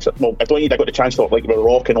like, well, I don't think I got the chance to work like with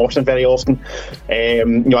Rock and Austin very often. I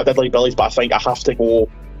did like Billy's, but I think I have to go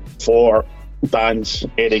for Dan's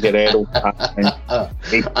Eddie Guerrero.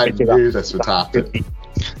 I knew this would happen.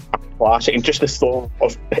 Classic, and just the thought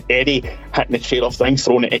of Eddie hitting the chair off thing,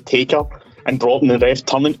 throwing it at Taker, and dropping the ref,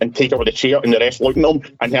 turning and Taker with the chair, and the ref looking at him,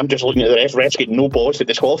 and him just looking at the refs getting no balls to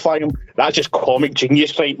disqualify him. That's just comic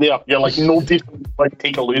genius right there. You're like, nobody's like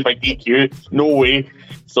Taker lose by DQ, no way.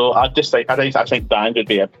 So I think Dan would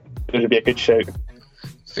be a good shout.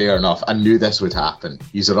 Fair enough. I knew this would happen.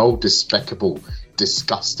 These are all despicable,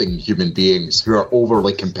 disgusting human beings who are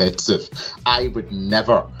overly competitive. I would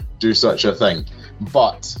never do such a thing.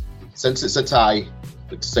 But since it's a tie,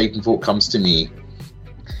 the deciding vote comes to me.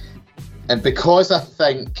 And because I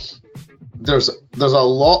think there's a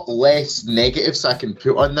lot less negatives I can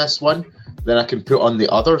put on this one than I can put on the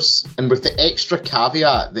others, and with the extra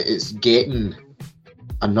caveat that it's getting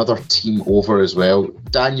another team over as well,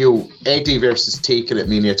 Daniel, Eddie versus Taker at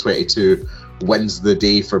Mania 22 wins the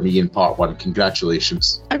day for me in part one.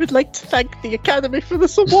 Congratulations. I would like to thank the Academy for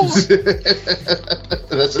this award.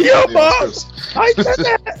 I did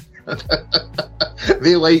it.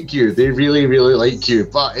 They like you. They really, really like you.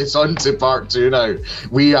 But it's on to part two now.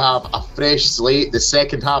 We have a fresh slate. The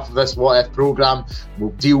second half of this What If programme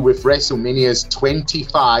will deal with WrestleManias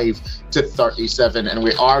 25 to 37, and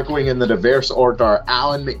we are going in the reverse order.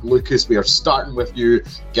 Alan McLucas, we are starting with you.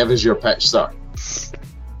 Give us your pitch, sir.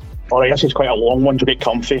 Alright, this is quite a long one to get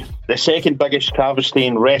comfy. The second biggest travesty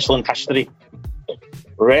in wrestling history.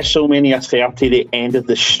 WrestleMania 30, the end of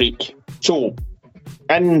the streak. So,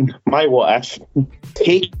 in my what if,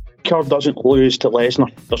 Taker doesn't lose to Lesnar.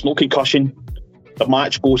 There's no concussion. The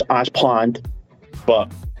match goes as planned.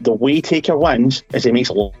 But the way Taker wins is he makes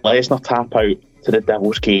Lesnar tap out to the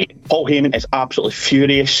Devil's Gate. Paul Heyman is absolutely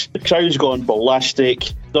furious. The crowd's gone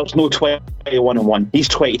ballistic. There's no 21-1. He's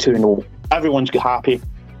 22-0. Everyone's happy.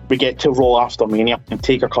 We get to Raw after Mania and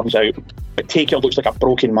Taker comes out. But Taker looks like a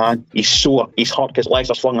broken man. He's sore. He's hurt because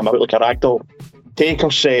Lesnar flung him out like a ragdoll.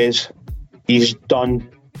 Taker says he's done.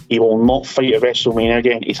 He will not fight at WrestleMania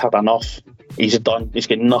again. He's had enough. He's done. He's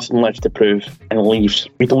got nothing left to prove and leaves.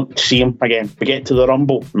 We don't see him again. We get to the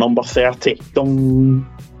Rumble, number 30. Dong.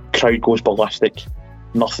 Crowd goes ballistic.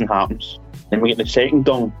 Nothing happens. Then we get the second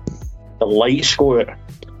dong. The lights go out.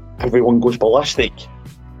 Everyone goes ballistic.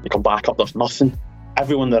 They come back up. There's nothing.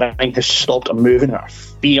 Everyone in the ring has stopped moving out of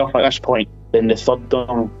fear at this point. Then the third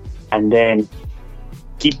dong. And then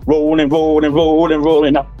keep rolling.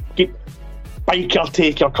 Keep Biker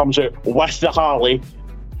Taker comes out with the Harley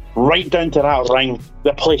right down to that ring.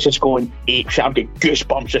 The place is going apeshit. I've got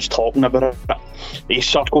goosebumps just talking about it. He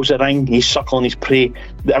circles the ring, he's circling his prey.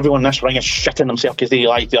 Everyone in this ring is shitting themselves because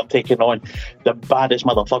they're taking on the baddest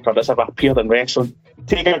motherfucker that's ever appeared in wrestling.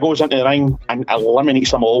 Taker goes into the ring and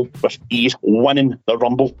eliminates them all with ease, winning the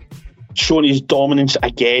Rumble, showing his dominance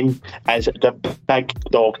again as the big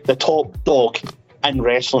dog, the top dog in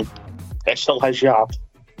wrestling. It's still his yard.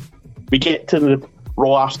 We get to the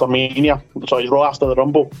Raw after the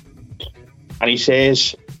Rumble, and he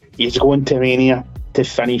says he's going to Mania to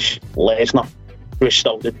finish Lesnar, who is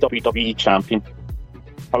still the WWE champion.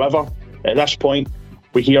 However, at this point,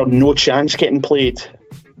 we hear no chance getting played.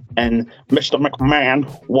 and Mr.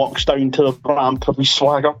 McMahon walks down to the ramp with his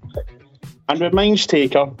swagger and reminds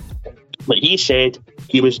Taker that he said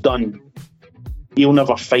he was done. He'll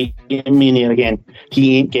never fight in Mania again.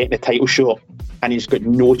 He ain't getting the title shot, and he's got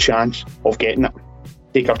no chance of getting it.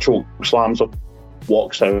 Taker choke slams him,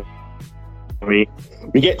 walks out. We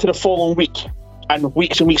get to the following week, and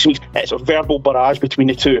weeks and weeks and weeks, it's a verbal barrage between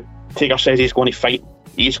the two. Taker says he's going to fight,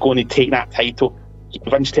 he's going to take that title.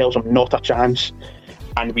 Vince tells him not a chance,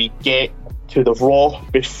 and we get to the Raw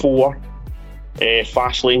before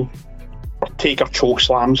Fastlane. Taker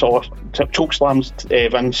chokeslams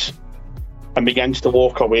Vince and begins to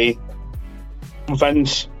walk away.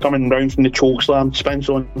 Vince, coming round from the chokeslam, spins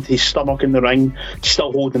on his stomach in the ring,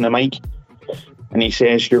 still holding the mic, and he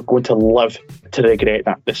says, "You're going to live to regret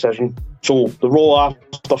that decision." So the Raw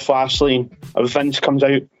after Fastlane, Vince comes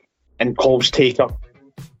out and calls Taker.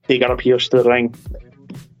 Taker appears to the ring,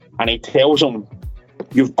 and he tells him,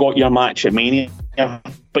 "You've got your match at Mania,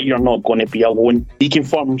 but you're not going to be alone." He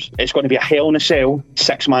confirms it's going to be a Hell in a Cell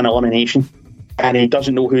 6-man elimination, and he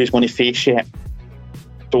doesn't know who he's going to face yet.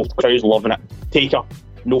 So the crowd's loving it. Taker,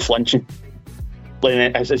 no flinching.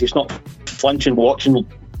 As he's not flinching, watching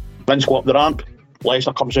Vince go up the ramp,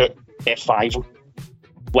 Lesnar comes out, F5 him.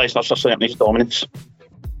 Lesnar's asserting his dominance.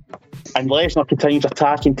 And Lesnar continues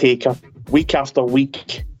attacking Taker week after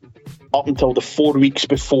week, up until the 4 weeks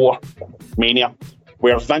before Mania,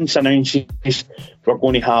 where Vince announces we're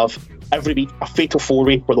going to have every week a fatal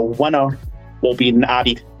 4-way where the winner will be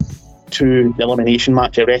added to the elimination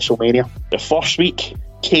match at WrestleMania. The first week,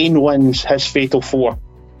 Kane wins his fatal 4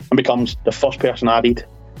 and becomes the first person added,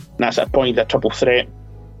 and that's at a point of a triple threat.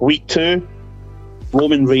 Week 2,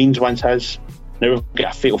 Roman Reigns wins his. Now we've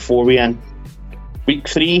got a fatal 4-way in. Week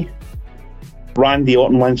 3, Randy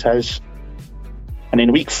Orton wins his. And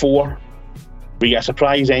in week 4, we get a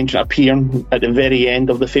surprise entrant appearing at the very end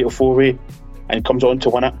of the fatal 4-way and comes on to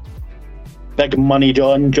win it. Big Money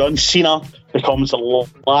John Cena becomes the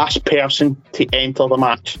last person to enter the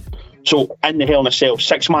match. So in the Hell in a Cell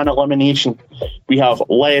 6-man elimination, we have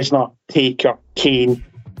Lesnar, Taker, Kane,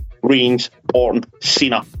 Reigns, Orton,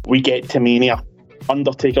 Cena. We get to Mania.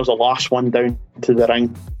 Undertaker's the last one down to the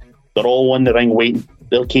ring. They're all in the ring waiting.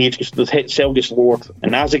 The cell gets lowered,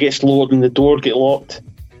 and as it gets lowered and the door gets locked,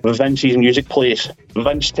 Vince's music plays.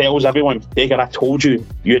 Vince tells everyone, "Taker, I told you,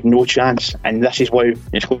 you had no chance, and this is why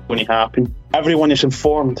it's going to happen." Everyone is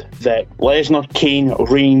informed that Lesnar, Kane,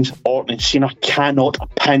 Reigns, Orton and Cena cannot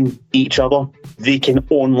pin each other. They can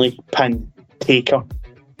only pin Taker.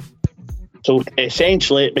 So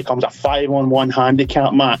essentially it becomes a 5-on-1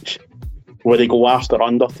 handicap match where they go after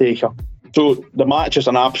Undertaker. So the match is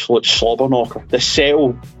an absolute slobber knocker. The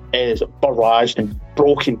cell is barraged and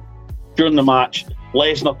broken. During the match,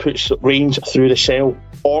 Lesnar puts Reigns through the cell.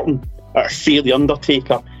 Orton, out of fear of the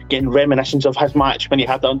Undertaker, getting reminiscence of his match when he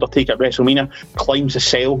had the Undertaker at WrestleMania, climbs the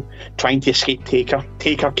cell, trying to escape Taker.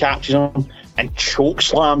 Taker catches him and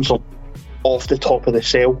chokeslams him off the top of the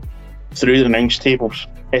cell through the announce tables.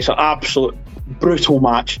 It's an absolute brutal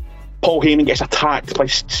match. Paul Heyman gets attacked by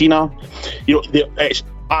Cena. It's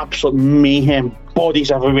absolute mayhem.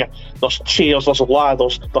 Bodies everywhere. There's chairs, there's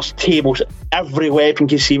ladders, there's tables. Every weapon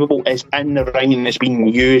conceivable is in the ring and it's being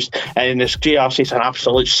used. And this JR says, an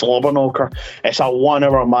absolute slobber knocker. It's a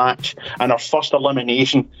 1-hour match, and our first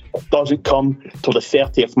elimination doesn't come till the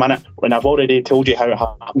 30th minute, when I've already told you how it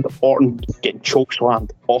happened. Orton getting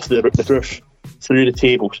chokeslammed off the roof through the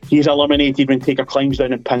tables. He's eliminated when Taker climbs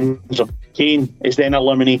down and pins him. Kane is then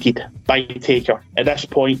eliminated by Taker. At this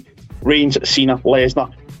point, Reigns, Cena,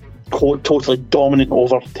 Lesnar totally dominant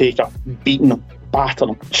over Taker, beating him,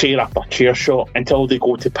 battering him, chair after chair shot, until they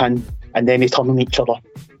go to pin, and then they turn on each other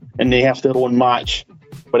and they have their own match,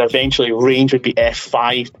 where eventually Reigns would be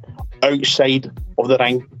F5'd outside of the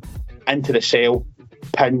ring into the cell,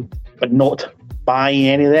 pin, but not by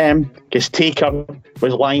any of them, because Taker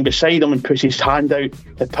was lying beside him and puts his hand out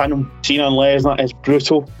to pin him. Cena and Lesnar is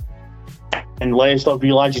brutal, and Lesnar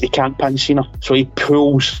realises he can't pin Cena, so he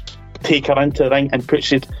pulls Taker into the ring and puts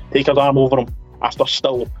Taker's arm over him. After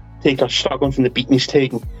still Taker struggling from the beating he's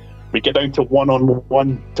taking, we get down to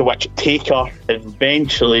 1-on-1, to which Taker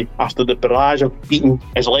eventually, after the barrage of beating,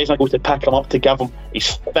 as Lesnar goes to pick him up to give him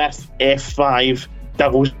his 5th F5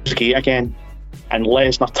 Devil's Gate again, and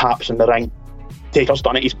Lesnar taps in the ring. Taker's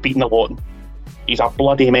done it, he's beaten the lot. He's a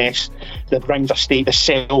bloody mess. The ring's a state, the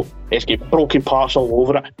cell, it's got broken parts all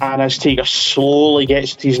over it. And as Taker slowly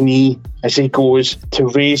gets to his knee, as he goes to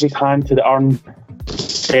raise his hand to the urn,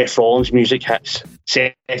 Seth Rollins' music hits.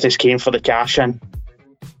 Seth is came for the cash in,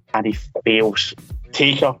 and he fails.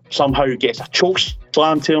 Taker somehow gets a choke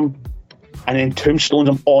slam to him, and then tombstones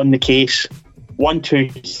him on the case. 1, 2,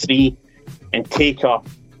 3, and Taker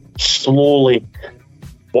slowly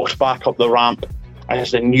walks back up the ramp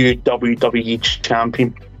as the new WWE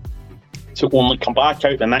champion, to only come back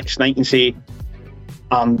out the next night and say,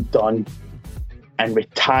 "I'm done," and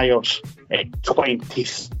retires at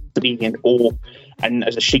 23-0, and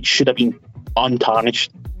as the Sheik should have been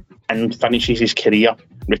untarnished, and finishes his career,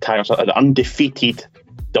 retires as an undefeated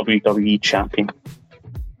WWE champion.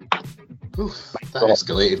 Oof, that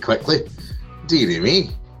escalated quickly. Dearie me.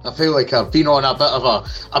 I feel like I've been on a bit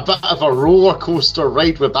of a roller coaster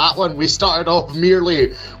ride with that one. We started off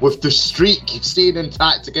merely with the streak staying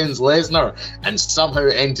intact against Lesnar, and somehow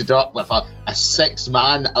ended up with a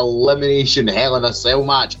 6-man elimination Hell in a Cell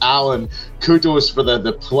match. Alan, kudos for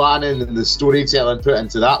the planning and the storytelling put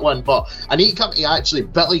into that one. But I need to come to actually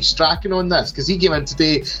Billy Strachan on this, because he came in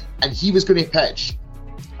today and he was going to pitch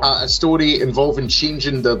a story involving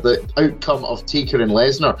changing the outcome of Taker and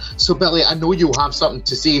Lesnar. So, Billy, I know you'll have something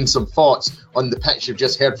to say and some thoughts on the pitch you've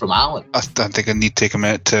just heard from Alan. I think I need to take a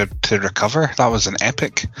minute to recover. That was an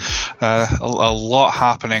epic. A lot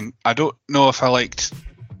happening. I don't know if I liked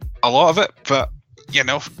a lot of it, but you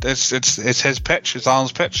know, it's his pitch, it's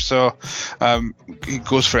Alan's pitch, so he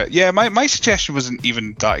goes for it. Yeah, my suggestion wasn't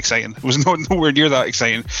even that exciting. It was nowhere near that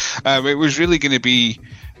exciting. It was really going to be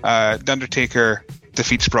The Undertaker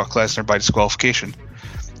defeats Brock Lesnar by disqualification,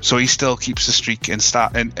 so he still keeps the streak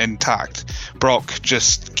intact. Brock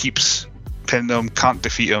just keeps pinning him, can't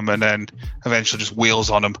defeat him, and then eventually just wails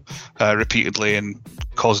on him repeatedly and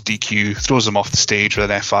calls DQ, throws him off the stage with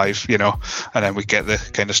an F5, you know, and then we get the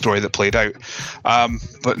kind of story that played out.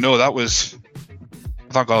 But no, that was,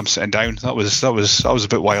 thank God I'm sitting down. That was a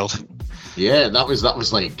bit wild. Yeah, that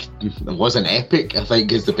was like, it wasn't epic, I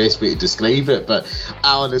think is the best way to describe it. But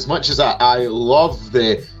Alan, as much as I love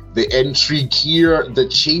the intrigue here, the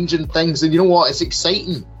changing things, and you know what, it's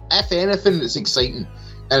exciting. If anything, it's exciting.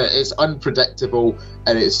 And it's unpredictable,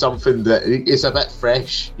 and it's something that is a bit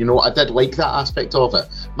fresh. You know, I did like that aspect of it.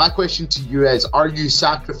 My question to you is, are you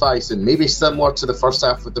sacrificing, maybe similar to the first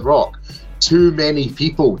half with The Rock, too many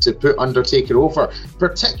people to put Undertaker over?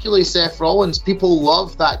 Particularly Seth Rollins. People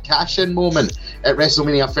love that cash-in moment at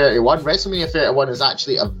WrestleMania 31. WrestleMania 31 is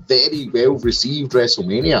actually a very well-received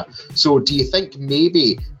WrestleMania. So do you think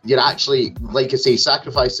maybe you're actually, like I say,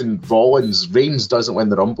 sacrificing Rollins? Reigns doesn't win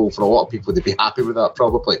the Rumble. For a lot of people, they'd be happy with that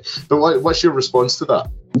probably. But what's your response to that?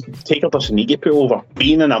 Taker doesn't need to get put over.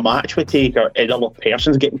 Being in a match with Taker, another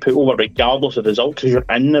person's getting put over regardless of the result, because you're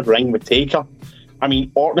in the ring with Taker. I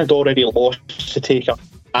mean, Orton had already lost to Taker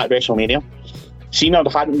at WrestleMania. Cena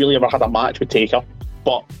hadn't really ever had a match with Taker,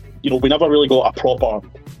 but, you know, we never really got a proper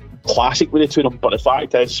classic with the two of them. But the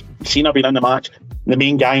fact is, Cena being in the match, the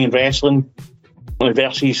main guy in wrestling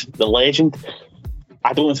versus the legend,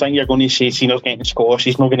 I don't think you're going to say Cena's getting squashed.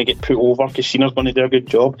 He's not going to get put over because Cena's going to do a good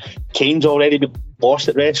job. Kane's already been lost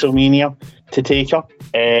at WrestleMania to Taker.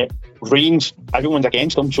 Reigns, everyone's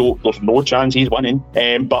against him, so there's no chance he's winning.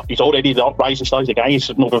 But he's already the uprising star. He's the guy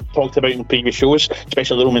we've talked about in previous shows,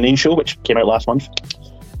 especially the Roman Reigns show, which came out last month.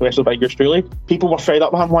 Wrestled by yours truly. People were fed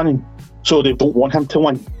up with him winning, so they don't want him to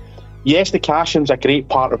win. Yes, the cash-in's a great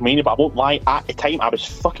part of Mania, but I won't lie, at the time I was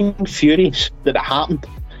fucking furious that it happened,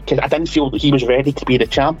 because I didn't feel that he was ready to be the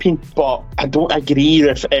champion. But I don't agree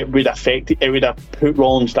if it would have put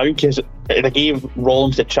Rollins down, because it gave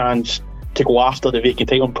Rollins the chance to go after the vacant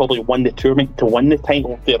title and probably win the tournament to win the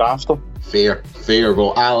title thereafter. Fair.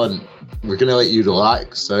 Well, Alan, we're going to let you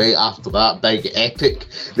relax, right, after that big epic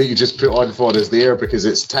that you just put on for us there, because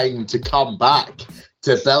it's time to come back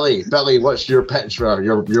to Billy. Billy, what's your pitch for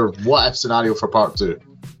your what-if scenario for part 2?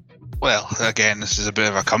 Well, again, this is a bit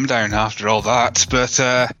of a come down after all that, but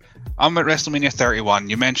I'm at WrestleMania 31.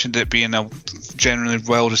 You mentioned it being a generally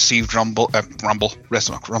well-received Rumble on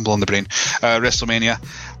the brain, WrestleMania.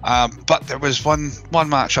 But there was one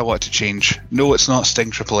match I wanted to change. No, it's not Sting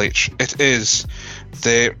Triple H. It is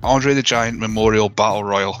the Andre the Giant Memorial Battle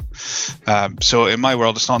Royal. So in my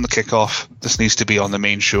world, it's not on the kickoff. This needs to be on the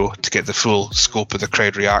main show to get the full scope of the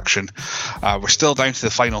crowd reaction. We're still down to the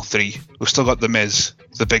final 3. We've still got The Miz,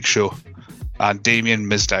 The Big Show, and Damien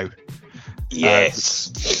Mizdow. Yes.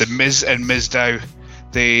 The Miz and Mizdow,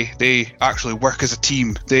 they actually work as a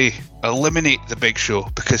team. They eliminate The Big Show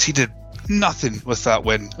because he did nothing with that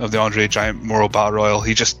win of the Andre Giant Memorial Battle Royal.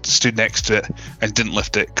 He just stood next to it and didn't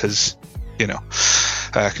lift it because, you know,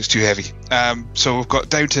 it's too heavy. So we've got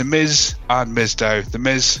down to Miz and Mizdow. The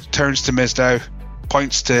Miz turns to Mizdow,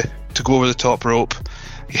 points to go over the top rope.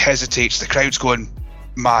 He hesitates. The crowd's going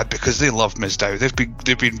mad because they love Mizdow.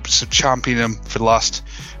 They've been championing him for the last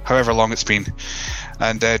however long it's been.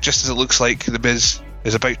 And just as it looks like the Miz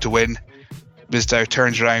is about to win, Mizdow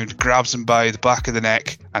turns around, grabs him by the back of the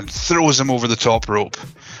neck, and throws him over the top rope.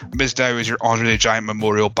 Mizdow is your Andre the Giant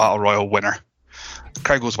Memorial Battle Royal winner. The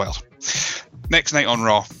crowd goes wild. Next night on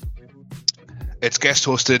Raw, it's guest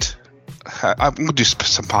hosted. I'm going to do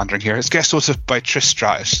some pandering here. It's guest hosted by Trish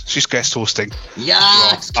Stratus. She's guest hosting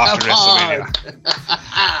Yes, Raw after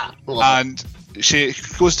WrestleMania. And she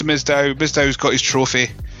goes to Mizdow. Mizdow's got his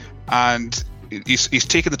trophy, and he's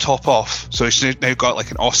taken the top off. So he's now got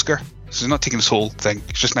like an Oscar. So he's not taking his whole thing.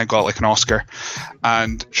 He's just now got like an Oscar.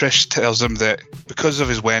 And Trish tells him that because of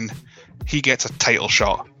his win, he gets a title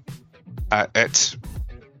shot at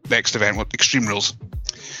next event with Extreme Rules.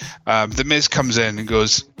 The Miz comes in and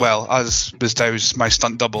goes, well, as Mizdow's my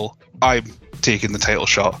stunt double, I'm taking the title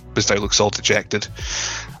shot. Mizdow looks all dejected.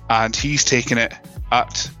 And he's taking it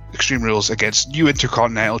at Extreme Rules against new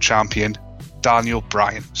Intercontinental Champion Daniel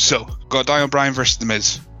Bryan. So, got Daniel Bryan versus The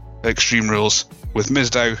Miz at Extreme Rules, with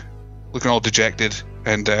Mizdow looking all dejected.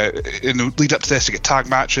 And in the lead up to this, you get tag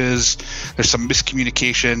matches. There's some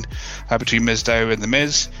miscommunication between Mizdow and The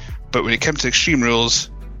Miz. But when it comes to Extreme Rules,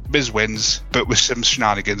 Miz wins, but with some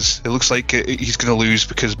shenanigans. It looks like he's going to lose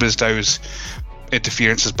because Mizdow's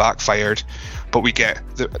interference has backfired. But we get...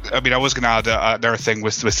 I was going to add another thing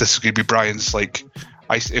with this is going to be Bryan's, like...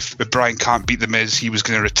 If Bryan can't beat The Miz, he was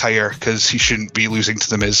going to retire because he shouldn't be losing to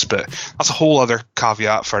The Miz. But that's a whole other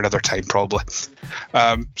caveat for another time, probably.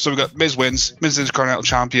 So we've got Miz wins. Miz is Intercontinental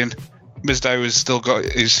Champion. Mizdow has still got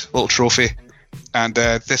his little trophy. And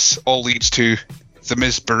this all leads to The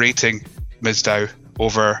Miz berating Mizdow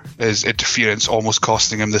over his interference, almost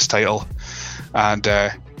costing him this title. And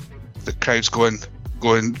the crowd's going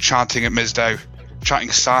chanting at Mizdow,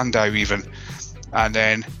 chanting Sandow even. And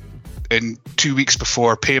then in 2 weeks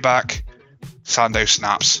before Payback, Sandow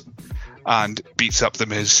snaps and beats up The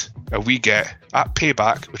Miz. And we get, at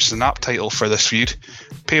Payback, which is an apt title for this feud,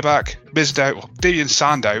 Payback, Damien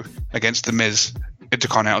Sandow against The Miz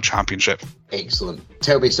Intercontinental Championship. Excellent.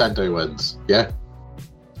 Tell me Sandow wins, yeah?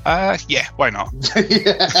 Yeah, why not?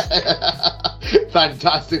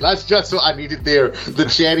 Fantastic. That's just what I needed there. The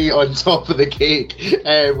cherry on top of the cake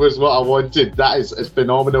was what I wanted. That is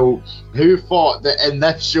phenomenal. Who thought that in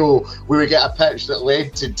this show we would get a pitch that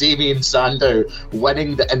led to Damien Sandow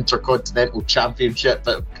winning the Intercontinental Championship?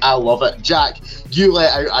 But I love it. Jack, you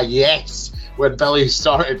let out a yes when Billy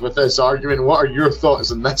started with this argument. What are your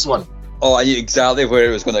thoughts on this one? Oh, I knew exactly where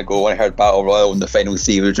it was going to go when I heard Battle Royal and the final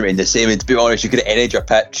three would remain the same. And to be honest, you could have ended your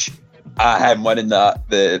pitch at him winning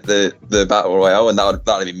the Battle Royal, and that would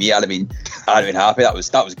have been me. I'd have been happy. That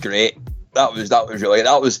was great. That was really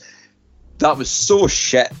that was so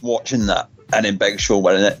shit watching that, and then Big Show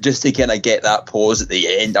winning it just to kind of get that pause at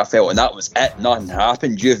the end. I felt, and that was it. Nothing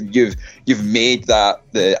happened. You've made that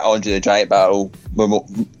the Andre the Giant Battle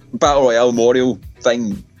Royal memorial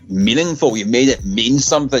thing meaningful. You made it mean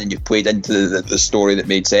something, and you played into the story that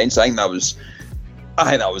made sense. I think that was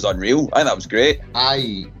unreal. I think that was great.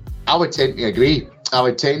 I would tend to agree.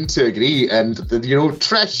 And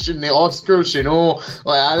Trish and the Oscars,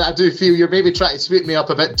 I do feel you're maybe trying to sweeten me up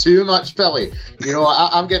a bit too much, Billy.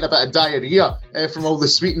 I'm getting a bit of diarrhea from all the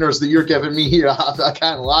sweeteners that you're giving me here. I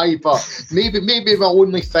can't lie, but maybe my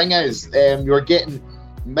only thing is you're getting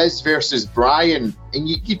Miz versus Bryan, and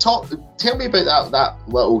you tell me about that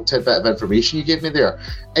little tidbit of information you gave me there.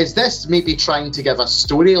 Is this maybe trying to give a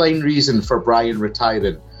storyline reason for Bryan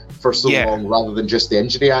retiring for so long rather than just the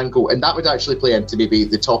injury angle? And that would actually play into maybe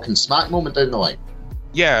the talking smack moment down the line.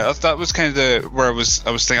 Yeah, that was kind of where I was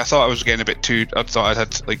thinking. I thought I was getting I thought I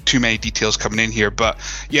had like too many details coming in here, but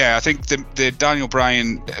yeah, I think the Daniel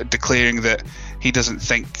Bryan declaring that he doesn't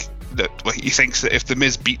think he thinks that if The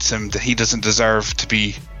Miz beats him, that he doesn't deserve to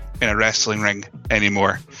be in a wrestling ring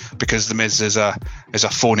anymore, because The Miz is a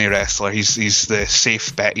phony wrestler. He's the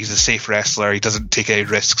safe bet. He's a safe wrestler. He doesn't take any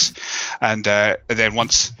risks. And then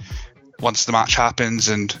once the match happens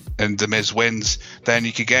and The Miz wins, then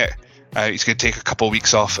you could get he's going to take a couple of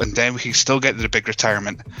weeks off, and then we can still get the big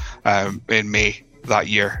retirement in May that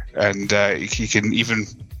year, and he can even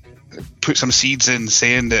put some seeds in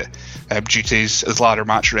saying that due to his ladder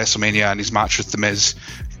match at WrestleMania and his match with The Miz,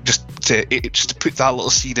 just to put that little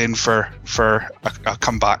seed in for a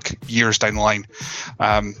comeback years down the line.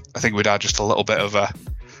 I think we'd add just a little bit of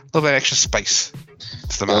extra spice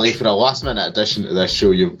to the match. For a last minute addition to this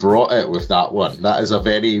show, you've brought it with that one. That is a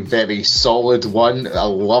very, very solid one. I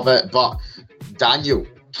love it. But Daniel,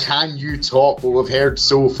 can you top what we've heard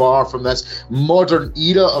so far from this modern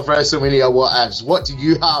era of WrestleMania what ifs? What do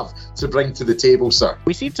you have to bring to the table, sir?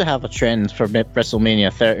 We seem to have a trend for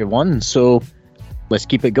WrestleMania 31, so let's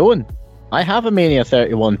keep it going. I have a Mania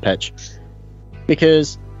 31 pitch,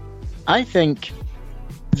 because I think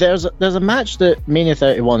There's a match that Mania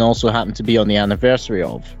 31 also happened to be on the anniversary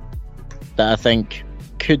of that I think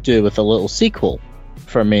could do with a little sequel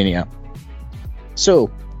for Mania.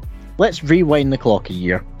 So, let's rewind the clock a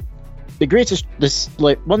year.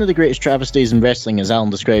 One of the greatest travesties in wrestling, as Alan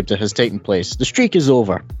described it, has taken place. The streak is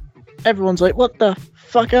over. Everyone's like, what the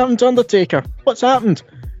fuck happened to Undertaker? What's happened?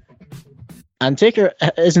 And Taker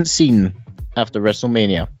isn't seen after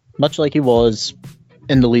WrestleMania, much like he was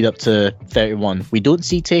in the lead up to 31. We don't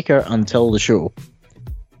see Taker until the show.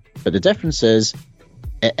 But the difference is,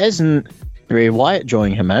 it isn't Bray Wyatt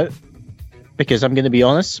drawing him out, because I'm going to be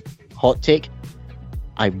honest, hot take,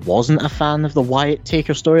 I wasn't a fan of the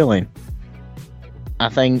Wyatt-Taker storyline. I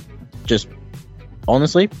think, just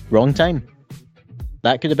honestly, wrong time.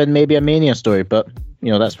 That could have been maybe a Mania story, but,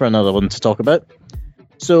 that's for another one to talk about.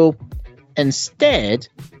 So, instead,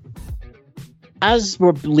 as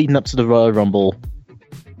we're leading up to the Royal Rumble,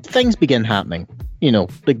 things begin happening.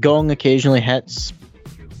 The gong occasionally hits,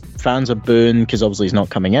 fans are booing because obviously he's not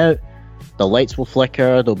coming out, the lights will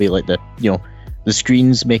flicker, there'll be like the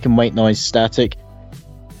screens making white noise static,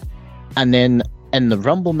 and then in the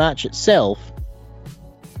Rumble match itself,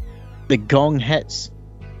 the gong hits,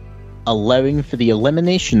 allowing for the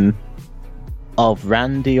elimination of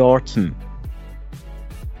Randy Orton.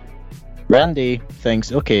 Randy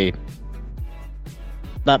thinks, okay,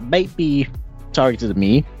 that might be targeted at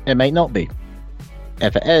me, it might not be.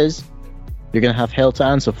 If it is, you're going to have hell to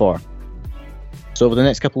answer for. So over the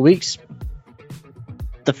next couple of weeks,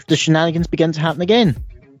 the shenanigans begin to happen again.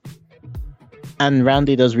 And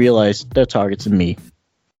Randy does realise they're targeting me.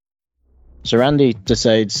 So Randy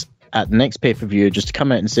decides at the next pay-per-view just to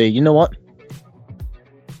come out and say, you know what?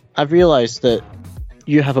 I've realised that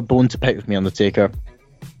you have a bone to pick with me, Undertaker.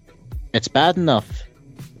 It's bad enough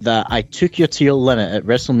that I took you to your limit at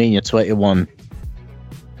WrestleMania 21.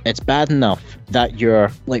 It's bad enough that your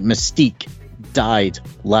mystique died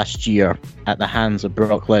last year at the hands of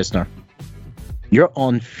Brock Lesnar. You're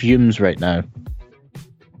on fumes right now.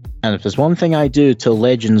 And if there's one thing I do to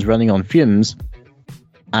legends running on fumes,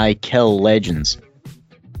 I kill legends.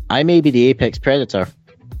 I may be the apex predator,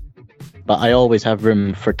 but I always have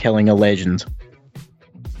room for killing a legend.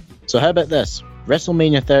 So how about this?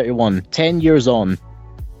 WrestleMania 31, 10 years on,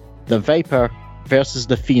 the Viper versus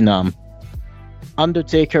the Phenom.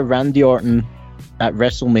 Undertaker, Randy Orton at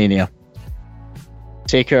WrestleMania.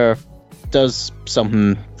 Taker does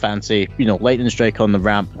something fancy, lightning strike on the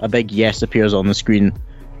ramp, a big yes appears on the screen.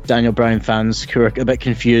 Daniel Bryan fans who are a bit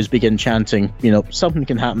confused begin chanting, something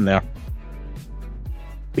can happen there.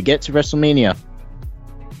 We get to WrestleMania.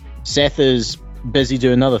 Seth is busy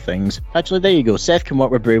doing other things. Actually, there you go. Seth can work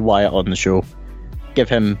with Bray Wyatt on the show. Give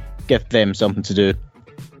them something to do.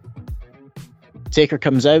 Taker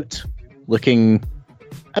comes out looking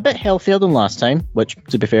a bit healthier than last time, which,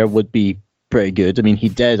 to be fair, would be pretty good. I mean, he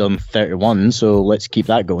did on 31, so let's keep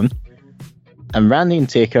that going. And Randy and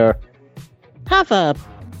Taker have a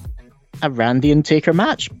Randy and Taker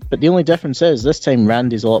match, but the only difference is this time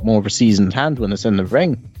Randy's a lot more of a seasoned hand when it's in the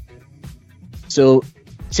ring. So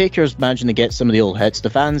Taker's managing to get some of the old hits. The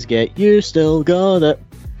fans get, you still got it.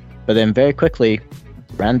 But then very quickly,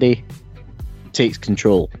 Randy takes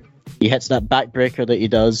control. He hits that backbreaker that he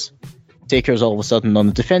does. Taker's all of a sudden on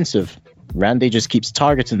the defensive. Randy just keeps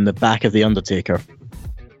targeting the back of the Undertaker.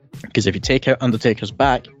 Because if you take out Undertaker's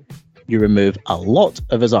back, you remove a lot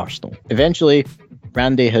of his arsenal. Eventually,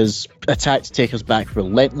 Randy has attacked Taker's back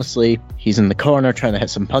relentlessly. He's in the corner trying to hit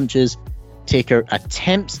some punches. Taker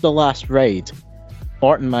attempts the last ride.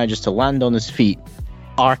 Orton manages to land on his feet.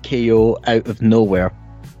 RKO out of nowhere.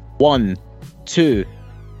 1, 2,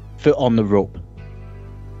 foot on the rope.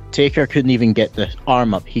 Taker couldn't even get the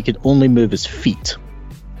arm up. He could only move his feet.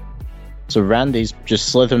 So Randy's just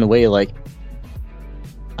slithering away like,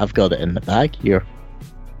 I've got it in the bag here.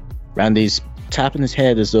 Randy's tapping his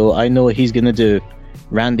head as though I know what he's going to do.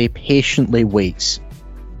 Randy patiently waits.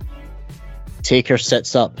 Taker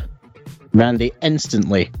sits up. Randy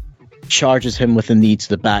instantly charges him with a knee to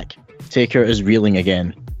the back. Taker is reeling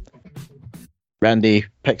again. Randy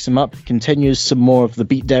picks him up, continues some more of the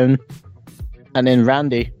beatdown, and then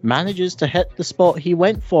Randy manages to hit the spot he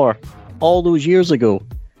went for all those years ago.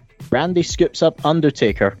 Randy scoops up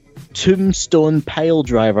Undertaker, tombstone pile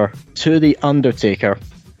driver to the Undertaker.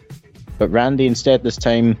 But Randy instead this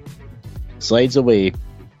time slides away.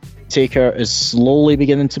 Taker is slowly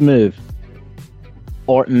beginning to move.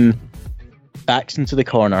 Orton backs into the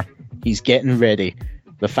corner. He's getting ready.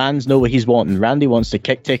 The fans know what he's wanting. Randy wants to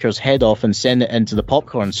kick Taker's head off and send it into the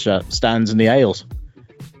popcorn stands in the aisles.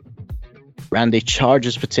 Randy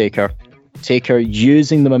charges for Taker. Taker,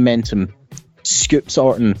 using the momentum, scoops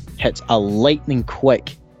Orton, hits a lightning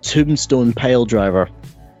quick tombstone pile driver.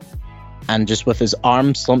 And just with his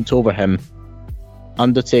arm slumped over him,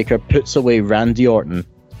 Undertaker puts away Randy Orton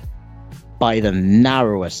by the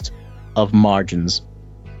narrowest of margins.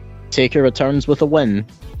 Taker returns with a win,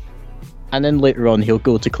 and then later on he'll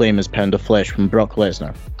go to claim his pound of flesh from Brock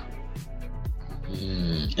Lesnar.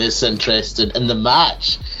 It's interesting. In the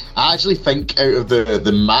match, I actually think out of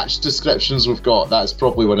the match descriptions we've got, that's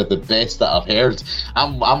probably one of the best that I've heard.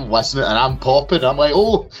 I'm listening and I'm popping. I'm like,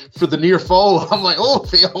 oh, for the near fall. I'm like, oh,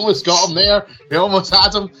 they almost got him there. They almost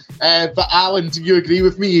had him. But Alan, do you agree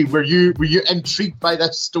with me? Were you intrigued by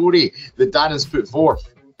this story that Dan has put forth?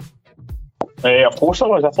 Of course I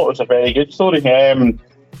was. I thought it was a very good story.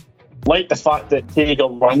 Like the fact that Taker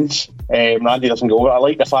runs, Randy doesn't go. I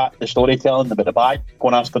like the fact the storytelling about the bag,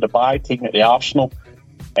 going after the bag, taking it to Arsenal,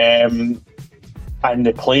 and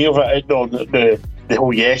the play of it, the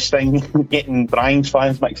whole yes thing, getting Brian's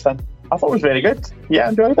fans mixed in. I thought it was very good. Yeah, I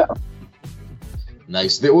enjoyed it.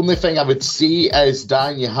 Nice. The only thing I would say is,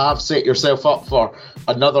 Dan, you have set yourself up for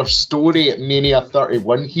another story at Mania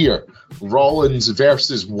 31 here. Rollins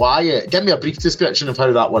versus Wyatt. Give me a brief description of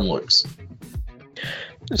how that one looks.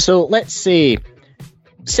 So let's say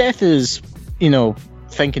Seth is,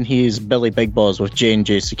 thinking he's Billy Big Boss with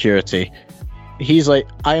J&J Security. He's like,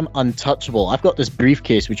 I am untouchable. I've got this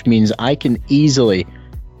briefcase, which means I can easily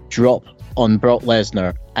drop on Brock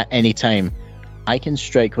Lesnar at any time. I can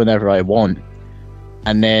strike whenever I want.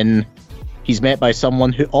 And then he's met by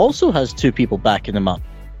someone who also has two people backing him up.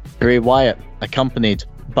 Bray Wyatt, accompanied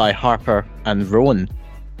by Harper and Rowan.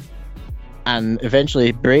 And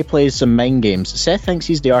eventually Bray plays some mind games. Seth thinks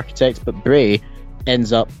he's the architect, but Bray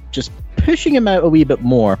ends up just pushing him out a wee bit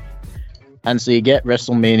more. And so you get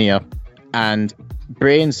WrestleMania, and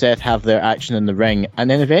Bray and Seth have their action in the ring. And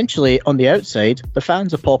then eventually, on the outside, the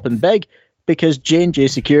fans are popping big because J&J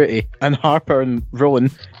Security and Harper and Rowan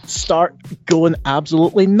start going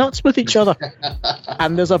absolutely nuts with each other.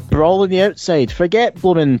 And there's a brawl on the outside. Forget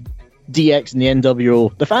blooming DX and the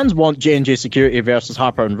NWO. The fans want J&J Security versus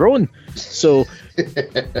Harper and Rowan. So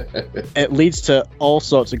it leads to all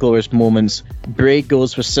sorts of glorious moments. Bray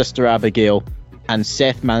goes for Sister Abigail, and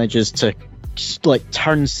Seth manages to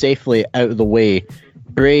turn safely out of the way.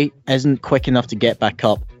 Bray isn't quick enough to get back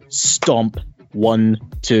up. Stomp. 1,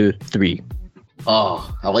 2, 3.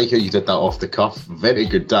 Oh, I like how you did that off the cuff. Very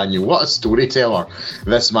good, Daniel. What a storyteller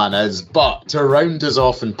this man is. But to round us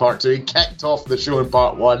off in part 2, he kicked off the show in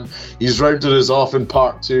part 1. He's rounded us off in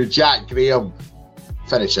part 2. Jack Graham,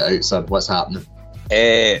 finish it out, son. What's happening?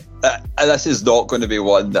 This is not going to be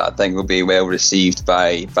one that I think will be well received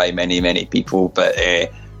by many people. But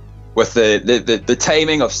with the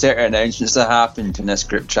timing of certain announcements that happened when this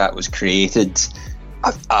group chat was created,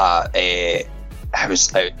 it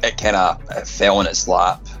kind of fell in its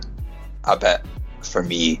lap a bit for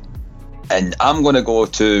me, and I'm going to go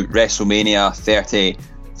to WrestleMania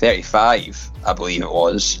 35, I believe it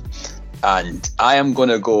was, and I am going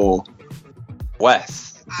to go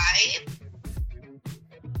with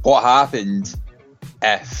what happened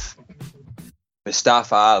if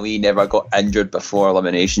Mustafa Ali never got injured before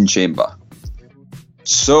Elimination Chamber.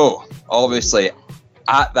 So obviously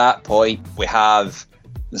at that point we have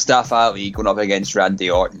Mustafa Ali going up against Randy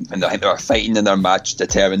Orton, and I think they were fighting in their match to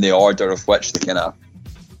determine the order of which they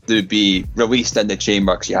would be released in the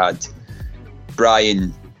chamber, because you had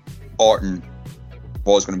Brian, Orton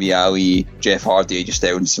was going to be Ali, Jeff Hardy, AJ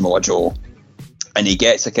Styles and Samoa Joe, and he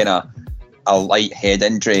gets a light head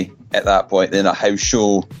injury at that point. Then a house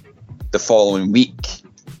show the following week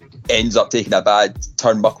ends up taking a bad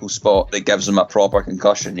turnbuckle spot that gives him a proper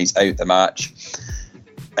concussion. He's out the match.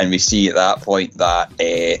 And we see at that point that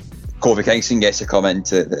Kofi Kingston gets to come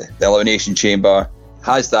into the Elimination Chamber,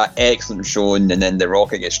 has that excellent showing, and then the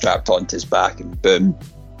Rocket gets strapped onto his back and boom,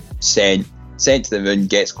 sent to the moon,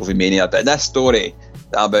 gets Kofi Mania. But in this story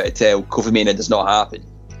that I'm about to tell, Kofi Mania does not happen.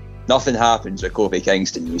 Nothing happens with Kofi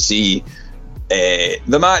Kingston. We see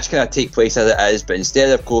the match kind of take place as it is, but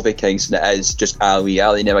instead of Kofi Kingston, it is just Ali.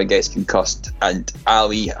 Ali never gets concussed, and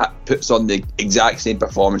Ali puts on the exact same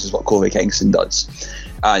performance as what Kofi Kingston does.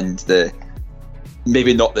 And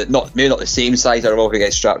maybe not the same size a rocket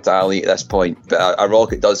gets strapped to Ali at this point, but a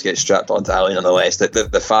rocket does get strapped onto Ali nonetheless.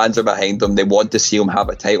 The fans are behind them. They want to see him have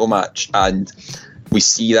a title match, and we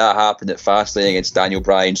see that happen at Fastlane against Daniel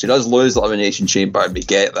Bryan. So he does lose the Elimination Chamber, and we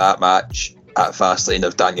get that match at Fastlane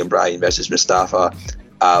of Daniel Bryan versus Mustafa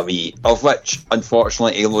Ali, of which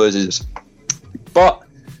unfortunately he loses. But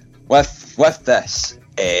with this,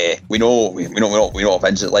 we know what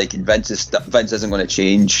Vince is like, and Vince isn't going to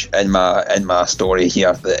change in my story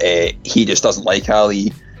here. That he just doesn't like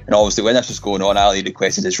Ali, And obviously, when this was going on, Ali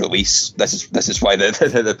requested his release. This is why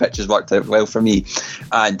the pictures worked out well for me.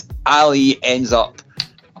 And Ali ends up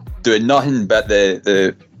doing nothing but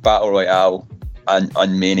the Battle Royale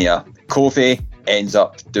and Mania. Kofi ends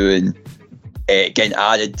up doing getting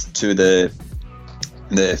added to the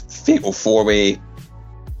Fatal 4-Way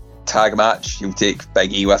tag match. He'll take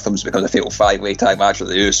Big E with him, so it becomes a Fatal 5-Way tag match with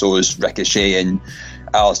the Usos, Ricochet and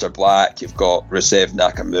Aleister Black. You've got Rusev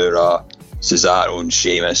Nakamura, Cesaro and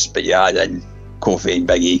Sheamus, but you add in Kofi and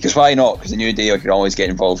Big E, because why not? Because the New Day can always get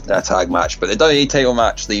involved in a tag match, but the WWE title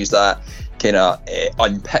match leaves that kind of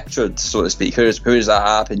unpictured, so to speak. How does that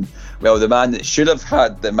happen? Well, the man that should have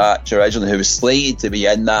had the match originally, who was slated to be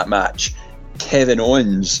in that match, Kevin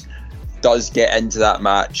Owens, does get into that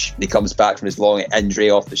match. He comes back from his long injury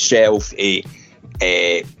off the shelf. He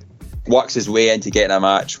works his way into getting a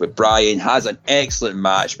match with Bryan, has an excellent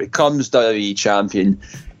match, becomes WWE champion,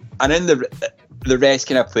 and then the rest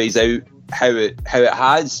kind of plays out how it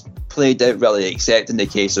has played out, really, except in the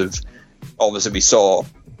case of, obviously, we saw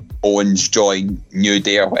Owens join New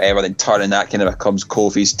Day or whatever, then turn, and that kind of becomes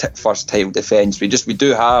Kofi's first title defence. We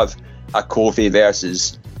do have a Kofi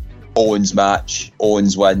versus Owens match.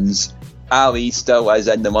 Owens wins. Ali still is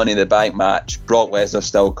in the Money in the Bank match. Brock Lesnar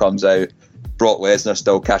still comes out. Brock Lesnar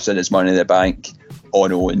still cashes in his Money in the Bank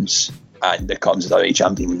on Owens and becomes the WWE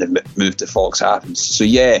champion when the move to Fox happens. So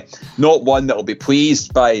yeah, not one that will be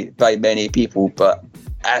pleased by many people, but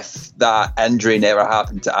if that injury never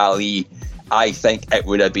happened to Ali, I think it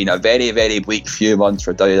would have been a very, very bleak few months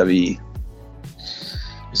for WWE.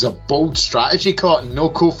 It's a bold strategy, Cotton. No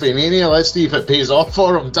Kofi Mania. Let's see if it pays off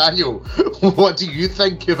for him. Daniel, what do you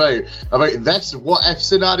think about this what-if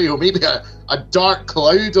scenario? Maybe a dark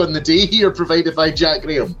cloud on the day here provided by Jack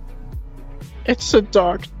Graham. It's a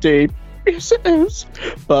dark day. Yes, it is.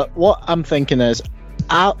 But what I'm thinking is,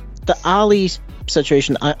 the Ali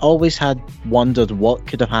situation, I always had wondered what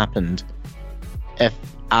could have happened if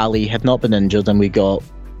Ali had not been injured and we got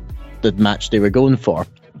the match they were going for.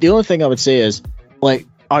 The only thing I would say is,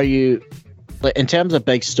 are you, in terms of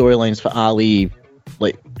big storylines for Ali,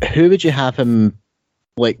 who would you have him,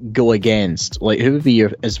 go against? Who would be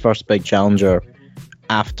his first big challenger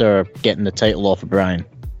after getting the title off of Bryan?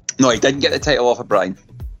 No, he didn't get the title off of Bryan.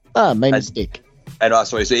 My mistake.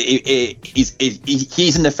 Sorry, so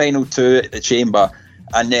he's in the final two at the Chamber,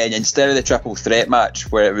 and then instead of the triple threat match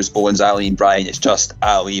where it was Owens, Ali and Bryan, it's just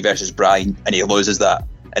Ali versus Bryan, and he loses that,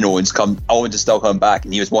 and Owens is still coming back,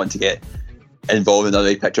 and he was wanting to get involved in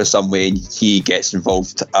another picture some way, and he gets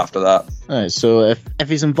involved after that. Alright, so if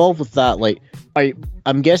he's involved with that,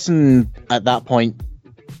 I'm guessing at that point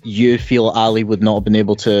you feel Ali would not have been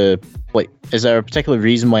able to, is there a particular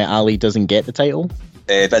reason why Ali doesn't get the title?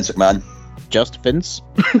 Vince McMahon. Just Vince?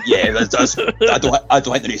 Yeah, I don't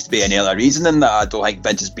think there needs to be any other reason than that. I don't think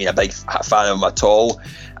Vince has been a big fan of him at all.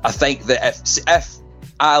 I think that if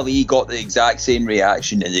Ali got the exact same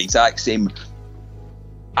reaction and the exact same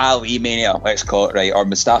Ali Mania, let's call it, right, or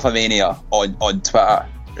Mustafa Mania on Twitter,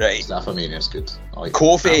 right? Mustafa Mania is good.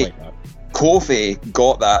 Kofi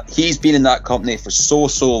got that. He's been in that company for so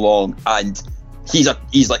long, and he's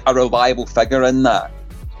like a reliable figure in that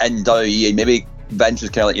in WWE. And maybe Vince was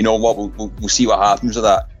kind of like, you know what, we'll see what happens with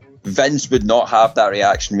that. Vince would not have that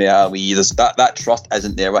reaction with Ali. That trust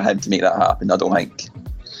isn't there with him to make that happen, I don't think.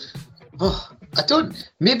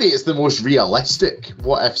 Maybe it's the most realistic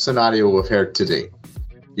what if scenario we've heard today.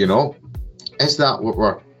 You know, is that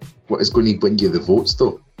what is going to win you the votes,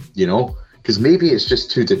 though? You know, because maybe it's just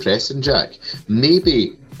too depressing, Jack.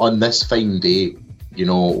 Maybe on this fine day, you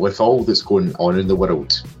know, with all that's going on in the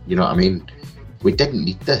world, you know what I mean, we didn't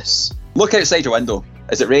need this. Look outside your window.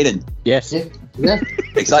 Is it raining? Yes. Yeah.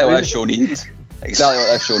 Exactly what this show needed. I thought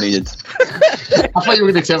you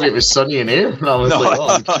were going to tell me it was sunny in here, and I was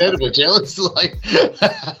I'm incredibly jealous. It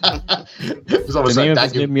was almost the name of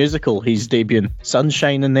his new musical he's debuting,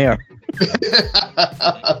 Sunshine in There.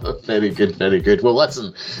 Very good, very good. Well,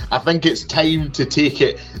 listen, I think it's time to take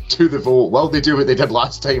it to the vote. Will they do what they did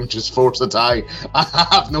last time, just force a tie? I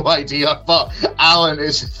have no idea, but Alan,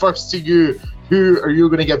 it's first to you. Who are you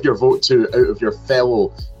going to give your vote to out of your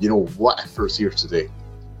fellow, what-ifers here today?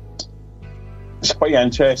 It's quite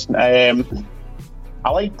interesting. I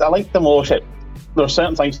like the most. There's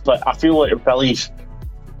certain things that I feel like really,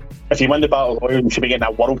 if you win the Battle Royal, you should be getting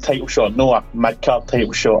a world title shot, no a mid-card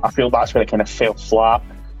title shot. I feel that's where it kind of fell flat.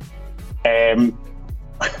 The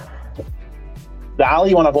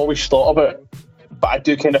Ali one I've always thought about, but I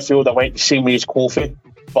do kind of feel that went the same way as Kofi.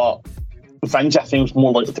 But Vince, I think, was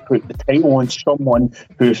more likely to put the title on someone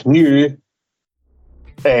who's new,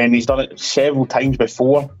 and he's done it several times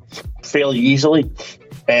before, fairly easily.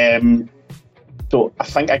 So I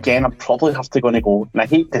think, again, I'm probably have to go, and I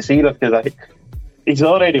hate to say this because he's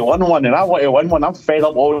already won one, and I want to win one. I'm fed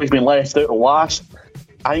up always being left out of last.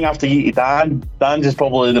 I think I have to give it to Dan. Dan's is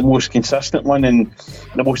probably the most consistent one and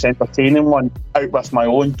the most entertaining one, out with my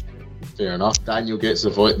own. Fair enough. Daniel gets the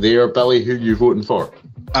vote there. Billy, who are you voting for?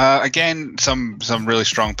 Again, some really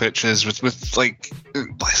strong pitches with like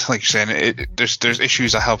you're saying, there's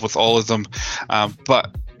issues I have with all of them,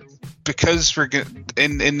 but because we're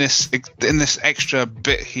in this extra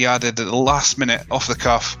bit he added at the last minute off the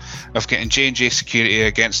cuff of getting J&J Security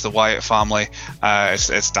against the Wyatt family,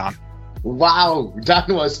 it's Dan. Wow,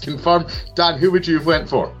 Dan was confirmed. Dan, who would you have went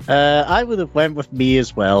for? I would have went with me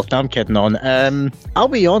as well. No, I'm kidding on. I'll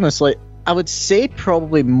be honest, like I would say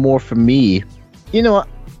probably more for me. You know,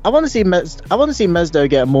 I want to see Mizdow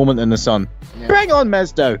get a moment in the sun. Yeah. Bring on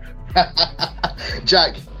Mizdow.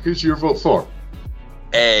 Jack, who's your vote for?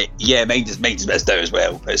 Yeah, mine's Mizdow as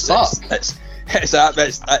well.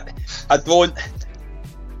 I don't.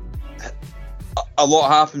 A lot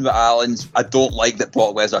happened with Allen's. I don't like that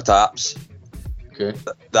Brock Lesnar taps. Okay.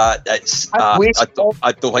 I don't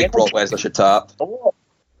think Brock Lesnar should tap.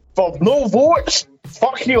 For no votes,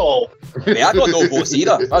 fuck you all. I got no votes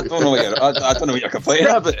either. I don't know what you're complaining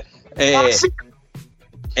about.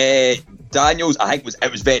 Daniels, I think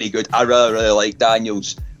it was very good. I really like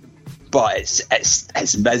Daniels, but it's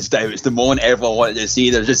Mizdow. It's the moment everyone wanted to see.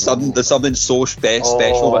 There's something so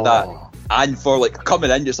special about that. And for like coming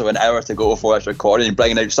in just like an hour to go before it's recording and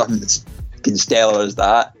bringing out something that's stellar as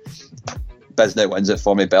that, Mizdow wins it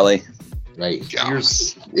for me, Billy. Right,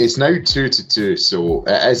 it's now 2-2, so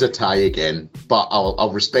it is a tie again. But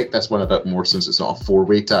I'll respect this one a bit more since it's not a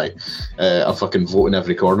 4-way tie. I'll fucking vote in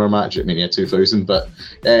every corner match at Mania 2000. But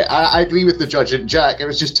I agree with the judge. And Jack, it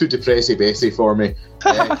was just too depressy for me.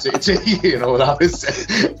 You know,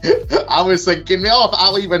 I was thinking, well, if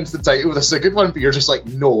Ali wins the title, that's a good one. But you're just like,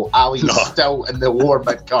 no, Ali's still in the war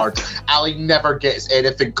mid card. Ali never gets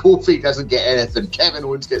anything. Kofi doesn't get anything. Kevin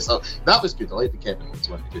Owens gets something. That was good. I like the Kevin Owens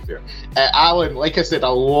one, to be fair. Alan, like I said, a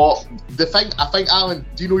lot. I think, Alan,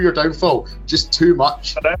 do you know your downfall? Just too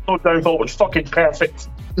much. My downfall was fucking perfect.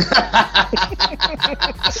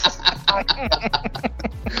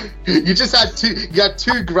 You just had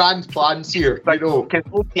two grand plans here. I know. Can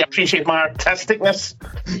you appreciate my artisticness?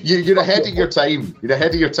 You're ahead of your time. You're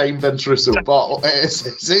ahead of your time, Vince Russo. But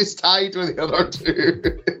it's tied with the other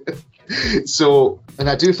two. So, and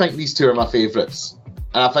I do think these two are my favourites.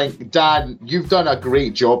 And I think, Dan, you've done a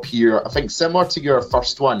great job here. I think similar to your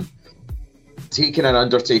first one, taking an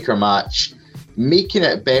Undertaker match, making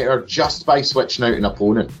it better just by switching out an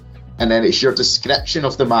opponent. And then it's your description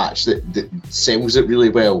of the match that sells it really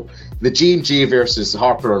well. The J&J versus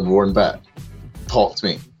Harper and Rowan bit popped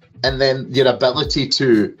me. And then your ability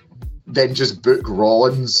to then just book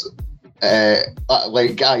Rollins.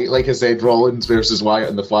 Like I said, Rollins versus Wyatt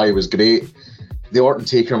and the Fly was great. The Orton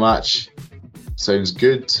Taker match sounds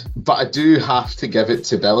good. But I do have to give it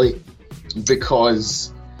to Billy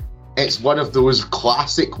because it's one of those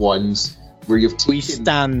classic ones where you've taken... We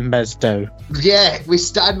stand Mizdow. Yeah, we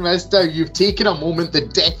stand Mizdow. You've taken a moment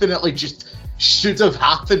that definitely just should have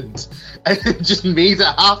happened and just made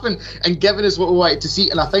it happen and given us what we wanted to see.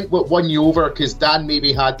 And I think what won you over, because Dan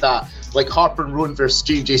maybe had that, like Harper and Rowan versus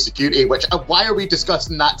J&J Security, which, why are we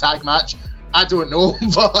discussing that tag match? I don't know,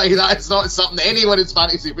 but like, that's not something anyone has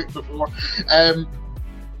fantasy booked before.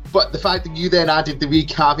 But the fact that you then added the wee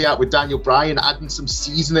caveat with Daniel Bryan, adding some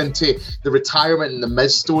seasoning to the retirement and the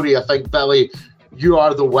Miz story, I think, Billy, you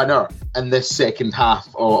are the winner in this second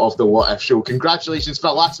half of the What If show. Congratulations for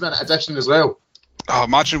a last-minute addition as well. Oh,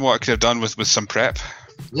 imagine what I could have done with some prep.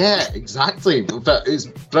 Yeah, exactly. But it's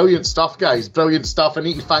brilliant stuff, guys. Brilliant stuff. I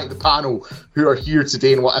need to thank the panel who are here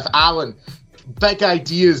today. And What If, Alan, big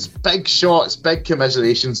ideas, big shots, big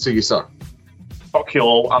commiserations to you, sir. Fuck you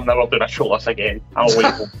all, I'm never doing a show this again. I'm away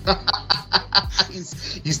home.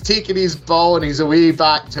 he's taking his ball and he's away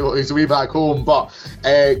back home. But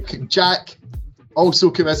Jack,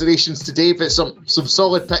 also commiserations to David, some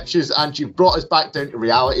solid pitches, and you've brought us back down to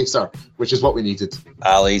reality, sir, which is what we needed.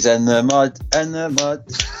 Ali's in the mud, Ali's in the mud.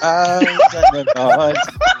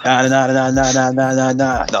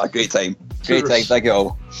 No, great time. Great time, thank you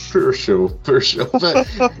all. Poor show.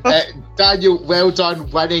 But Daniel, well done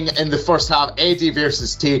winning in the first half. Eddie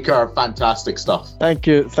versus Taker, fantastic stuff. Thank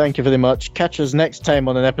you very much. Catch us next time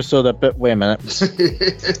on an episode of Wait a Minute.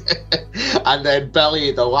 And then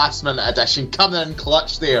Billy, the last minute addition, coming in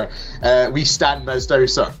clutch there. We stand Mizdow,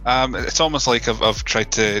 sir. It's almost like I've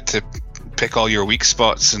tried to pick all your weak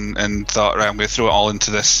spots and thought, right, I'm going to throw it all into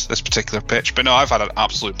this particular pitch. But no, I've had an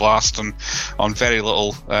absolute blast on very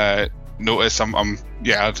little notice. I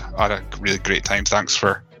had a really great time. Thanks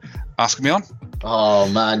for asking me on. Oh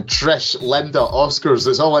man, Trish, Linda, Oscars,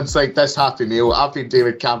 it's all inside this happy meal. I've been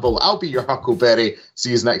David Campbell. I'll be your Huckleberry.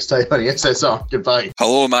 See you next time on ESSR. Goodbye.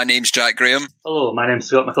 Hello, my name's Jack Graham. Hello, my name's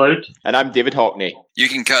Scott McLeod. And I'm David Hockney. You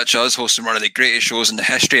can catch us hosting one of the greatest shows in the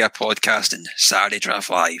history of podcasting, Saturday Draft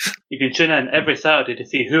Live. You can tune in every Saturday to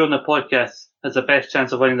see who on the podcast has the best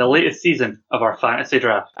chance of winning the latest season of our fantasy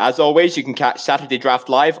draft. As always, you can catch Saturday Draft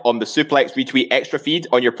Live on the Suplex Retweet Extra feed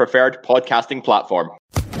on your preferred podcasting platform.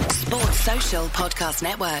 Sports Social Podcast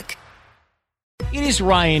Network. It is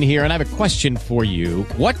Ryan here, and I have a question for you.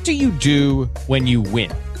 What do you do when you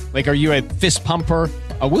win? Like, are you a fist pumper,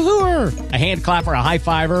 a woohooer, a hand clapper, a high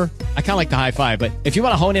fiver? I kind of like the high five, but if you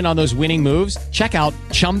want to hone in on those winning moves, check out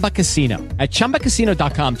Chumba Casino. At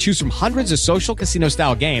ChumbaCasino.com, choose from hundreds of social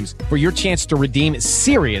casino-style games for your chance to redeem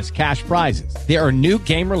serious cash prizes. There are new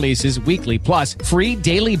game releases weekly, plus free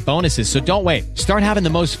daily bonuses, so don't wait. Start having the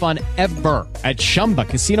most fun ever at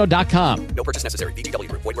ChumbaCasino.com. No purchase necessary. VGW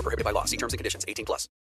Group. Void where prohibited by law. See terms and conditions. 18+.